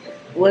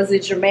 Was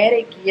it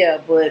dramatic? Yeah,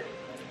 but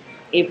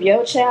if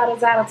your child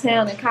is out of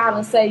town and call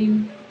and say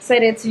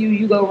that to you,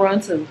 you go run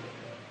too.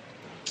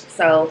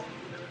 So,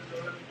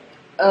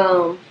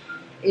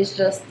 it's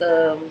just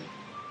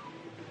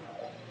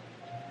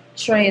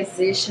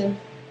transition,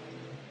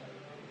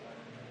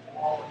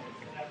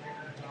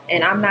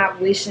 and I'm not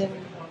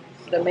wishing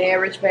the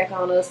marriage back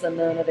on us or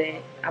none of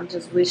that. I'm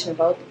just wishing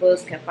both of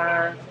us can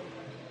find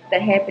the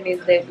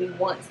happiness that we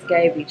once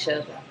gave each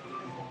other.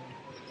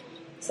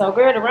 So,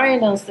 girl, the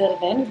rain don't settle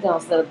down. It's gonna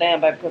settle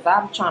down, baby, because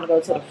I'm trying to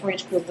go to the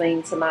French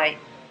cuisine tonight.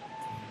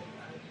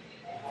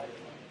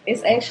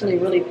 It's actually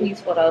really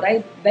peaceful though.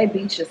 They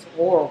beach is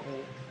horrible.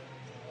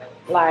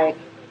 Like,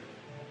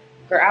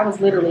 girl, I was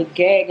literally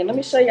gagging. Let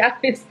me show y'all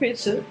this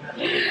picture.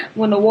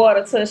 When the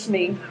water touched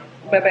me,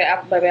 baby,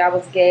 I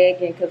was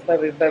gagging because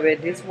baby,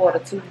 this water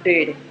too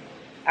dirty.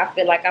 I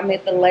feel like I'm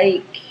at the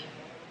lake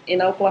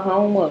in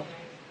Oklahoma.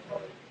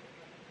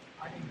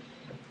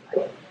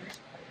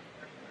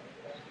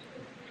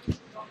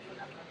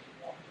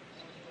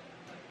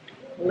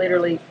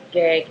 Literally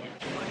gagging.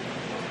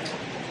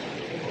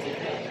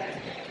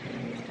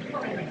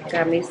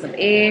 Got me some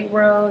egg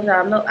rolls.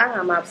 Y'all know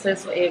I'm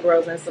obsessed with egg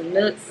rolls and some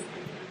nuts.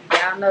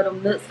 Y'all know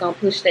them nuts gonna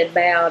push that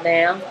bowel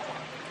down.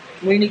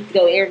 We need to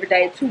go every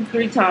day,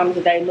 2-3 times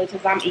a day, much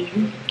as I'm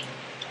eating.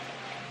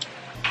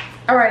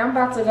 All right, I'm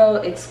about to go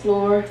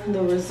explore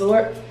the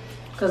resort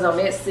because I'm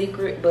at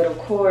Secret, but of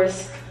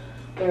course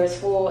there's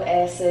full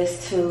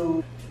access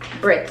to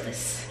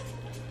breakfast.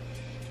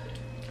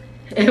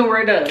 And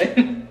we're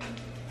done.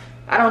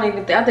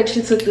 I think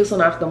she took this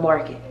one off the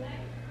market.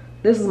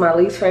 This is my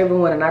least favorite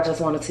one and I just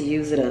wanted to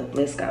use it up.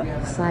 Let's go.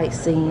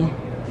 Sightseeing.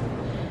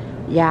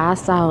 Yeah, I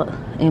saw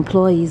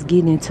employees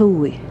getting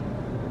into it.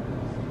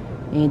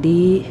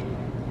 Indeed,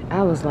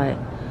 I was like,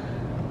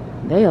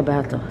 they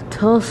about to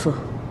tussle.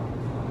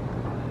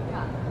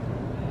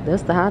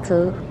 That's the hot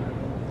tub.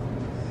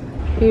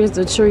 Here's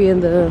the tree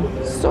in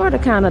the sort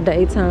of kind of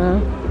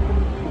daytime.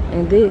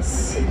 And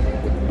this.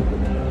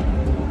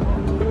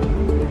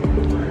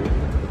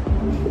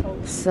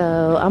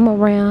 So I'm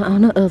around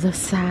on the other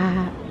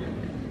side.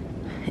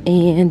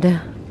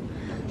 And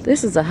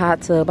this is a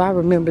hot tub. I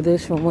remember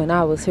this from when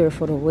I was here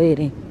for the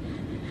wedding.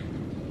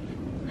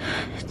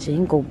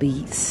 Jingle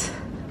beats.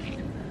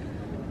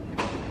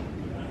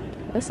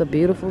 That's a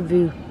beautiful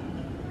view.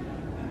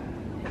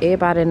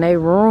 Everybody in their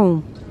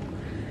room.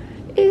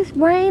 It's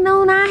rain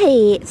on our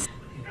heads.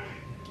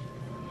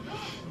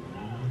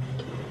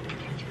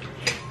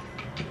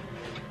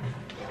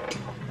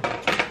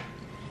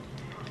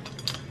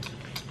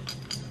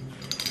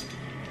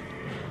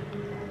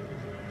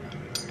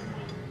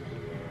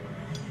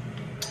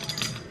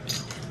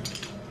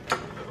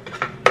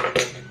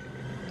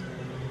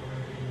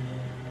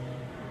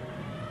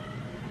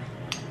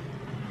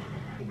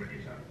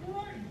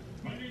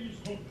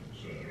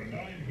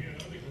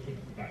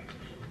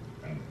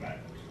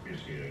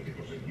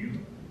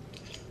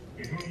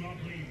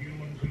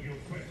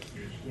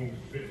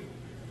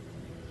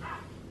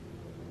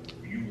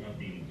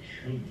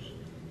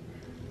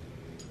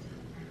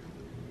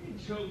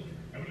 Chosen.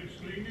 I will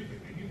explain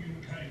everything if you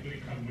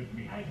kindly come with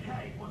me.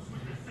 Vacay wants me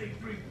to say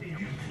 3 things.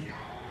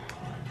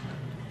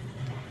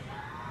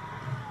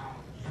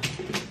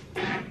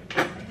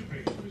 And the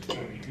face of this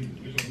very news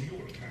is on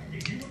your account.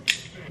 If you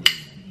understand,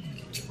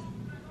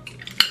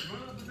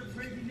 rather than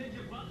crazy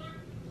ninja butler,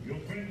 your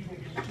friends will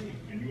be safe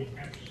in your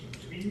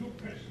absence, in your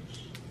presence,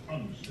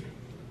 unsafe.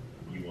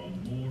 You are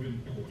more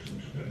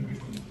important than you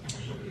can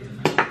possibly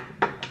imagine.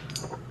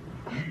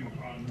 You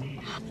are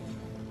needed.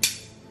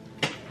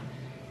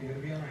 You're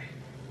gonna be alright.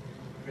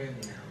 Family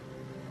now.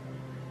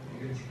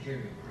 You're gonna take care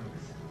of your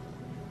promise.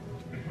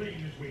 The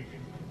plane is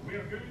waiting. We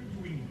are going to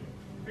England.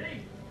 Hey!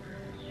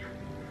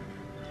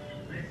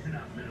 Listen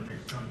up, little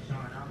Miss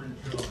Sunshine. I'm in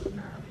charge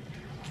now.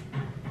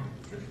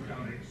 Just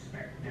don't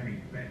expect any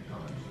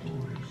bedtime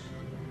stories.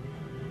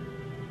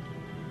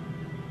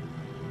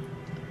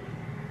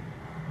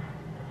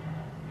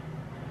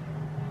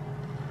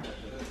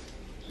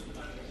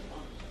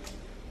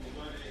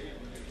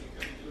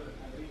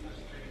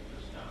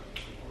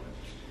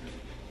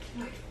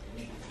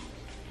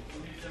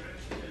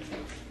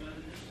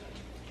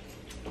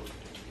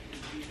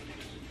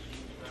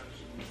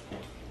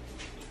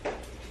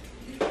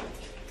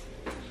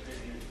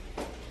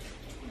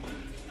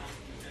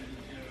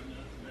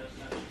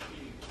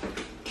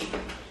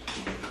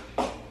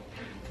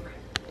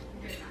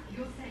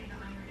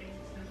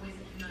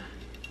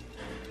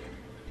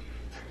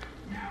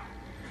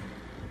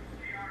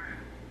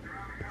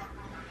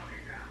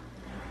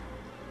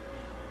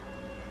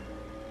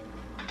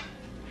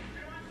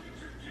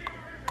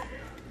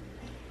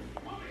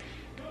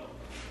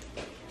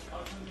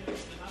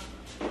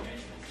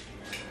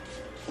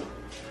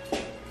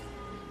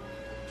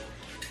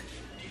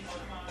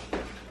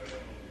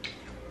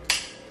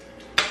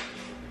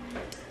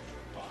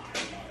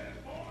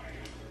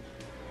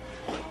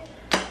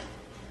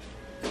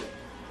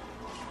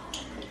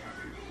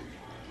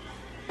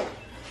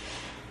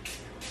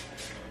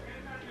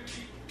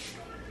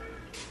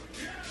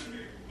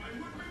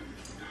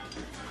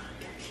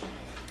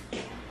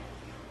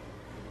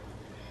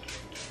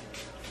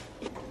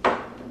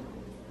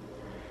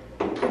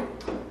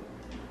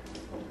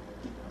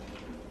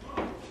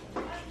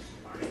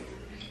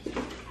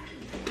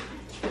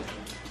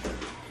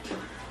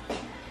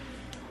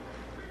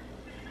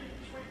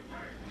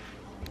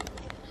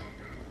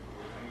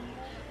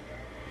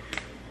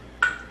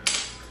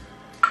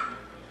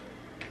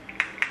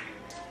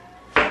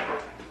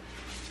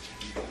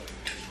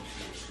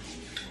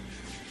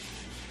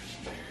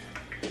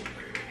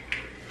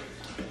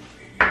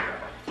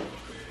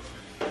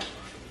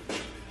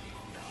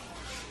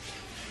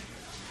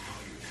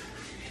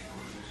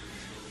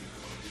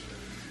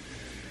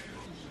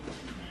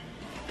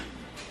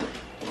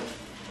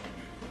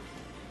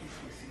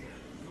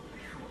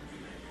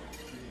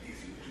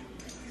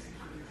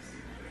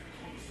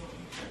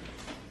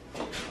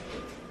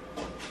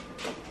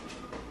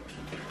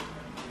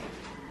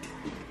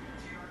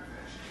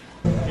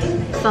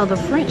 So the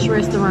French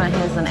restaurant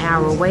has an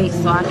hour wait,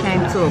 so I came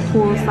to a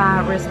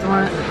poolside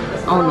restaurant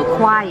on the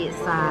quiet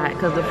side,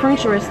 because the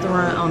French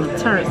restaurant on the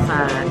turn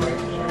side,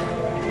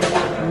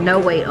 no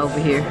wait over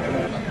here.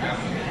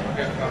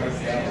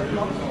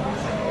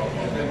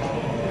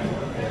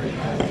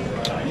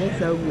 It's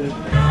so good.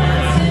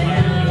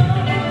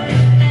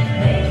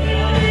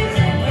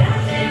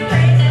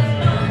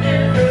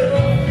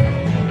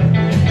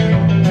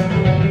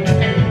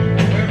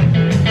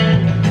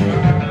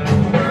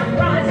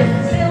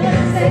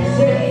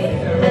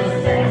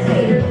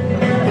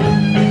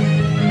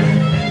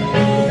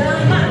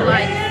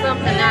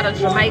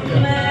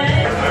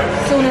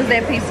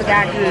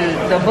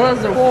 the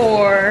buzzer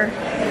for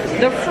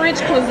the French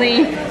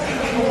cuisine.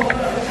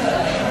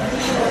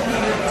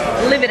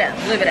 Live it up,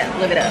 live it up,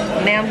 live it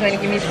up. Now I'm going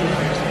to give me some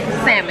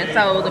salmon.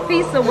 So the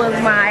pizza was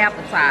my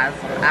appetizer,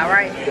 all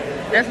right?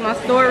 That's my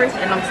story,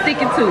 and I'm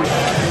sticking to it.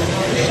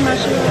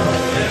 Smash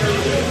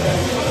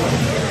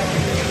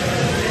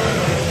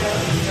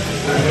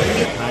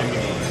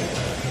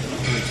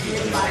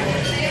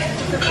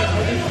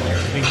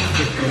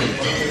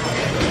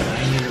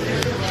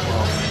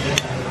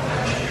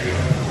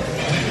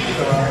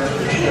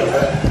Good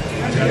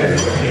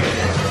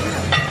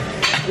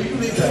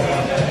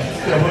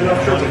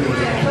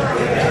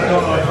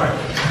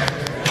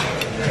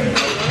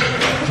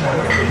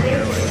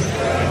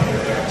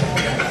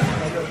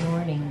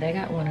morning. They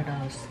got one of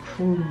those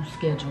cruise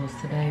schedules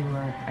today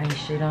where ain't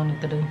shit on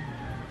it to do.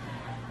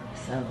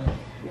 So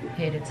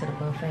headed to the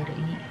buffet to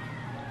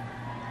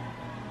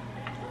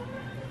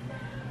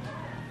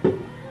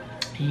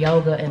eat.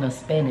 Yoga in a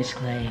Spanish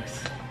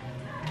class.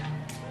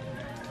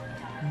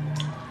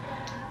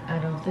 I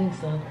don't think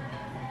so.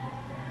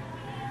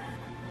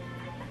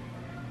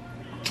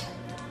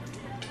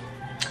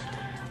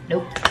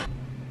 Nope.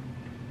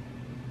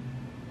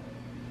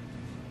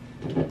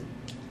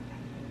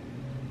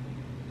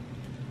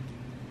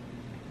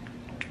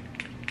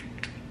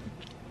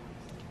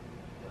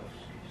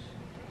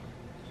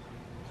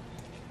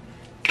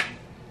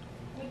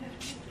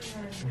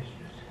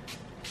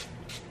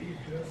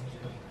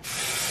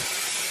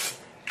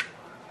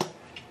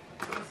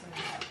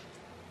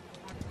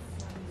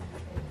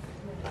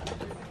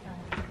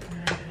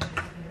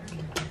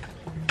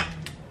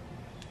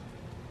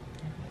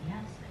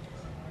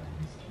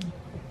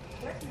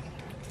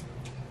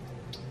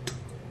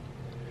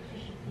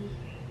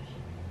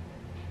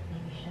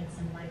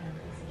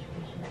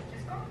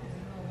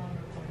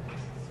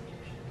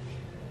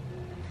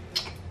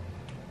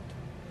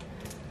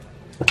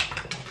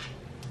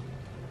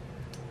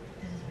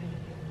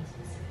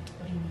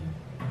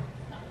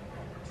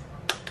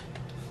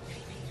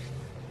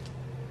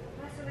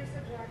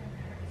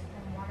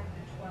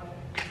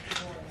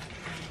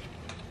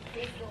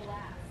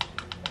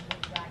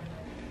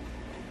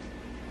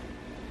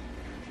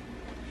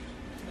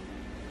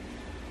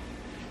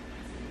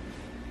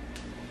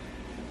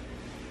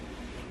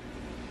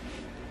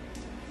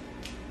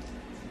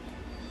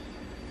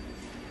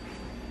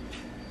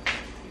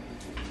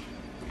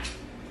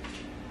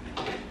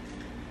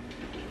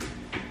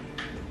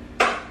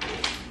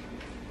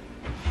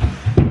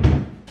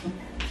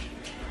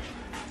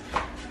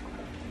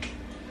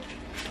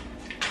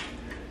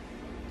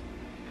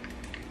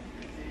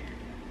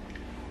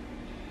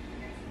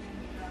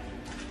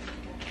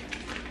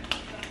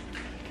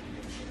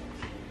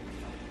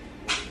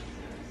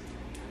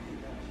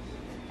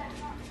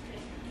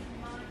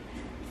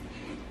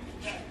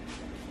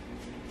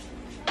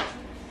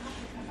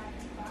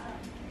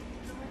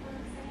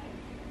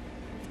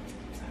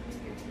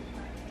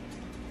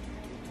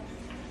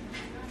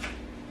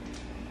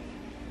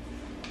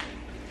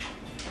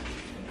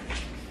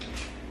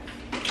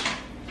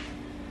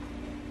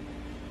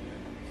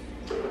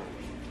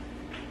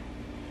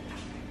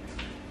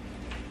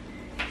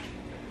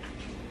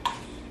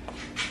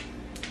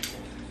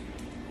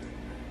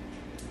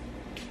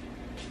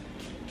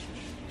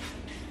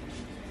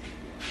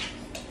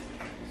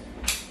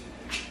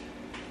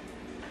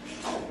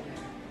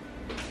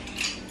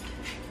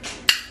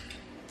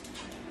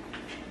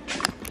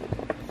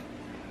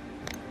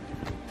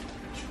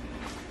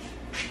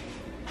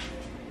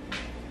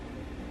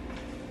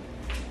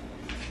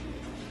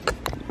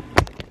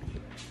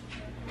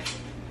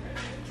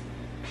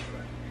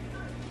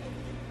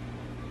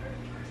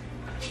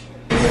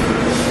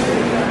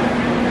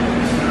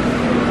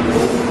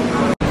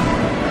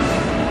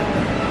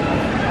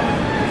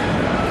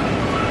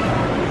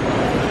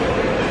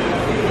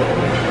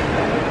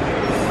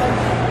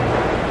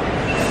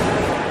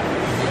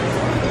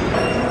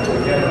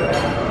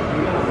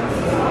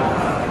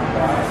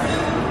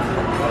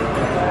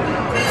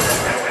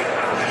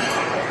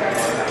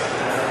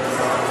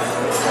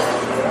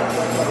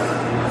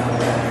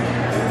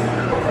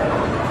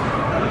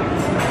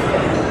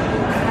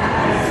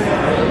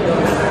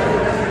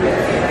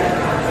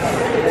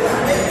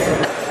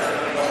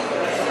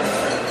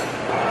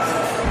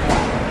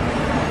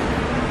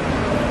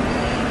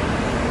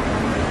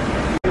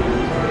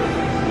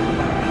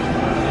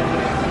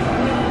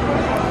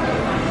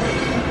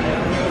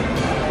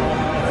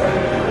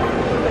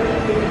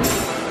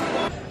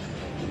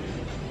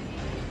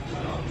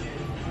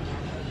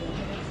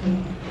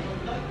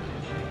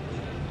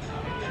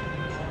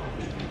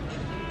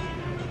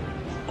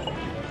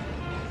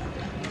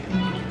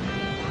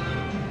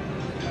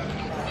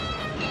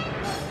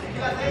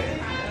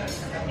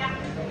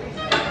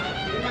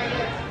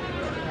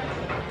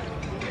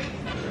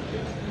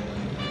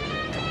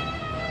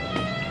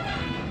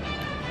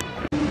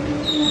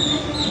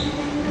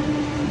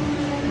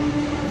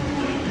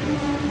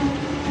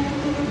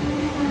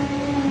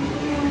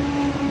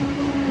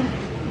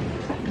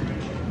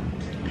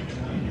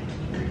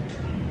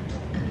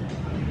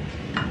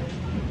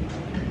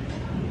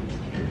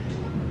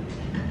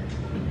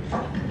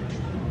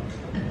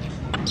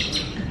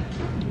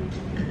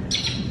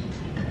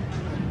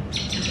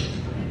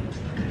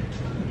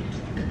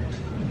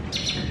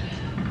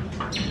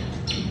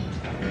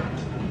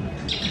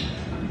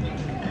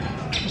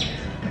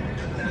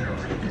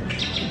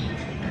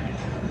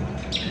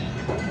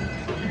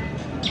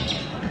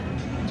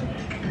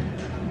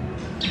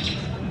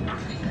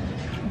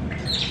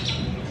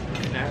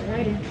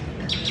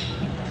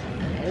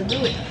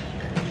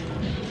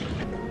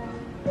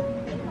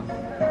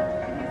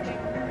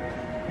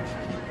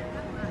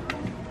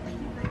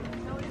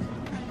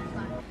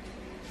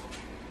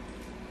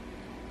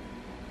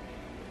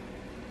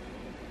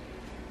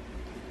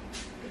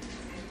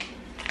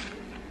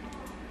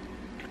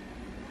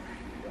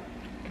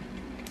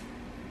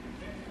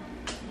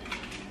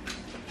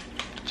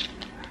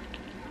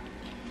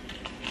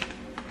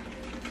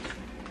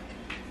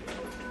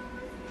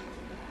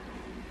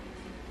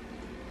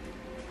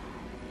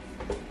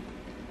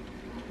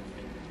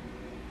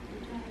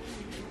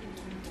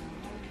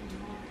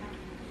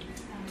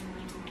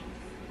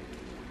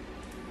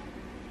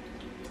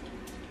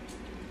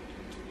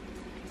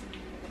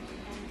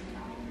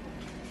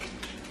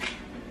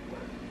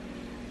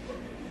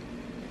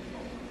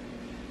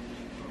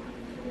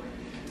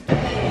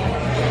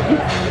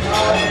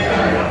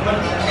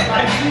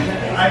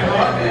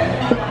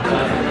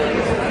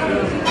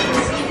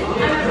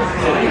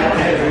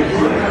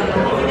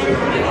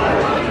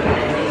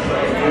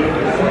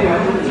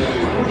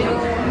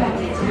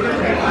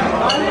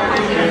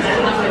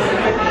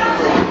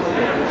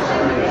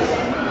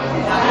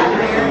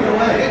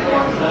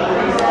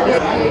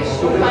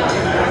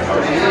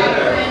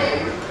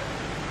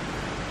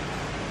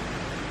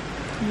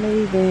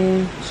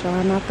 Leaving,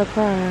 try not to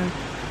cry.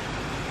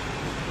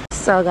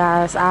 So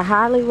guys, I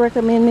highly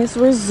recommend this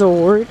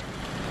resort.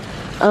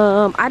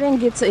 I didn't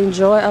get to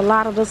enjoy a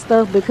lot of the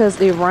stuff because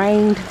it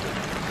rained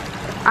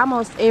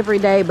almost every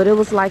day, but it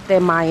was like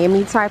that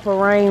Miami type of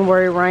rain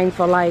where it rained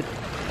for like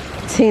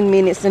 10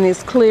 minutes and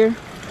it's clear.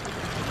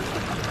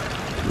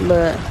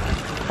 But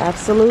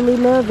absolutely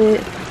love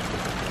it.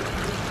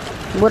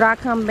 Would I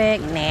come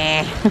back?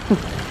 Nah.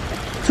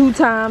 2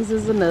 times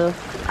is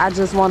enough. I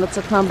just wanted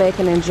to come back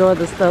and enjoy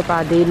the stuff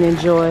I didn't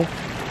enjoy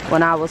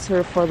when I was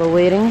here for the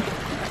wedding.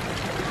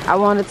 I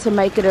wanted to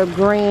make it a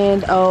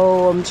grand,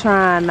 I'm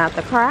trying not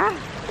to cry,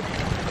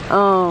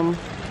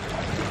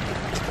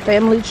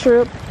 family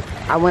trip.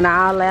 I went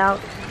all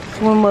out,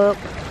 swim up,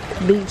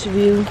 beach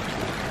view,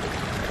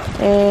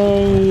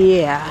 and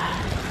yeah,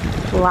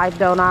 life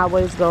don't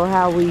always go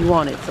how we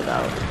want it to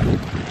go.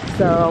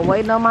 So I'm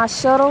waiting on my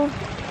shuttle,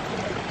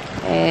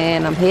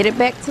 and I'm headed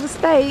back to the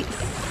States.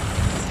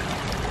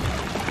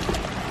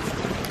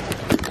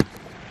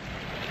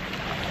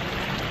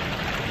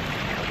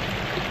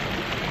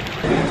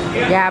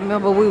 Yeah, I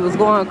remember we was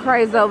going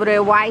crazy over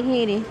there White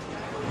Henny.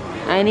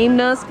 Ain't even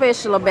nothing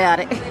special about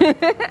it.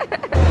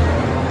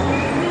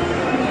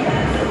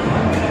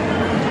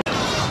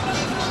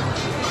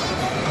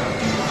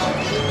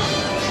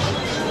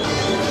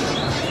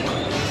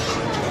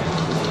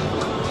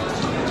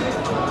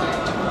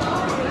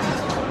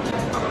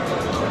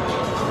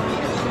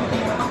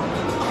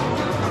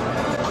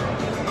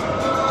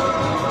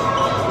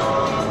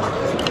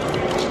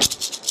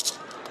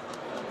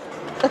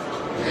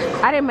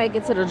 I didn't make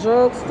it to the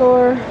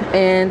drugstore,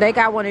 and they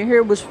got one in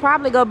here which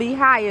probably gonna be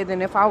higher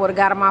than if I would have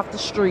got them off the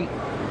street.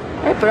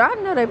 Hey, but I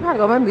know they probably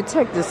gonna make me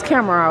take this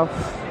camera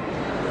off.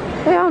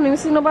 Hey, I don't even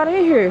see nobody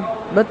in here.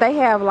 But they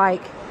have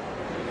like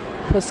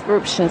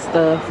prescription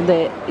stuff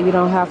that you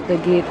don't have to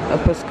get a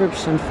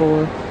prescription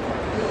for.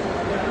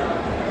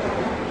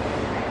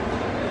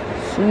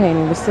 She ain't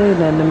even said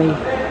nothing to me.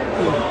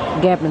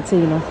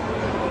 Gabantina.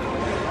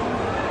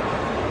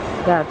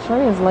 Gotta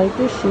translate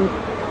this shit.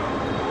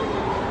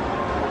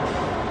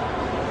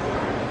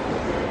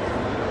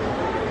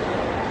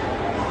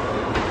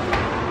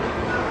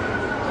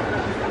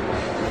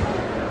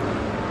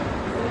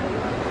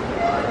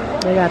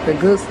 They got the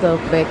good stuff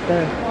back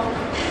there.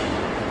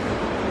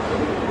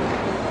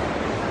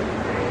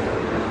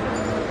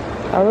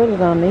 I really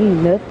don't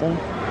need nothing.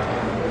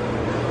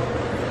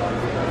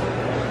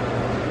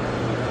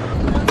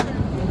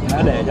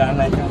 Nó để cho anh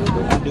này cho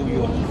anh đưa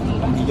vô,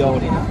 anh đi vô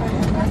đi.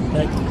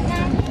 Đây.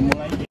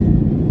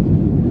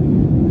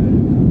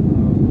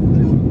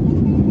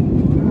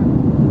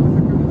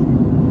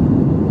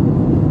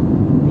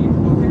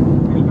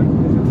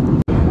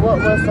 What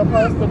was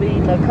supposed to be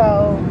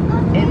Nicole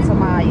and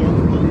Tamaya.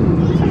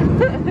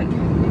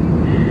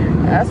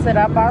 I said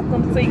I bought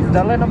them seats.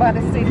 Don't let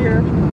nobody sit here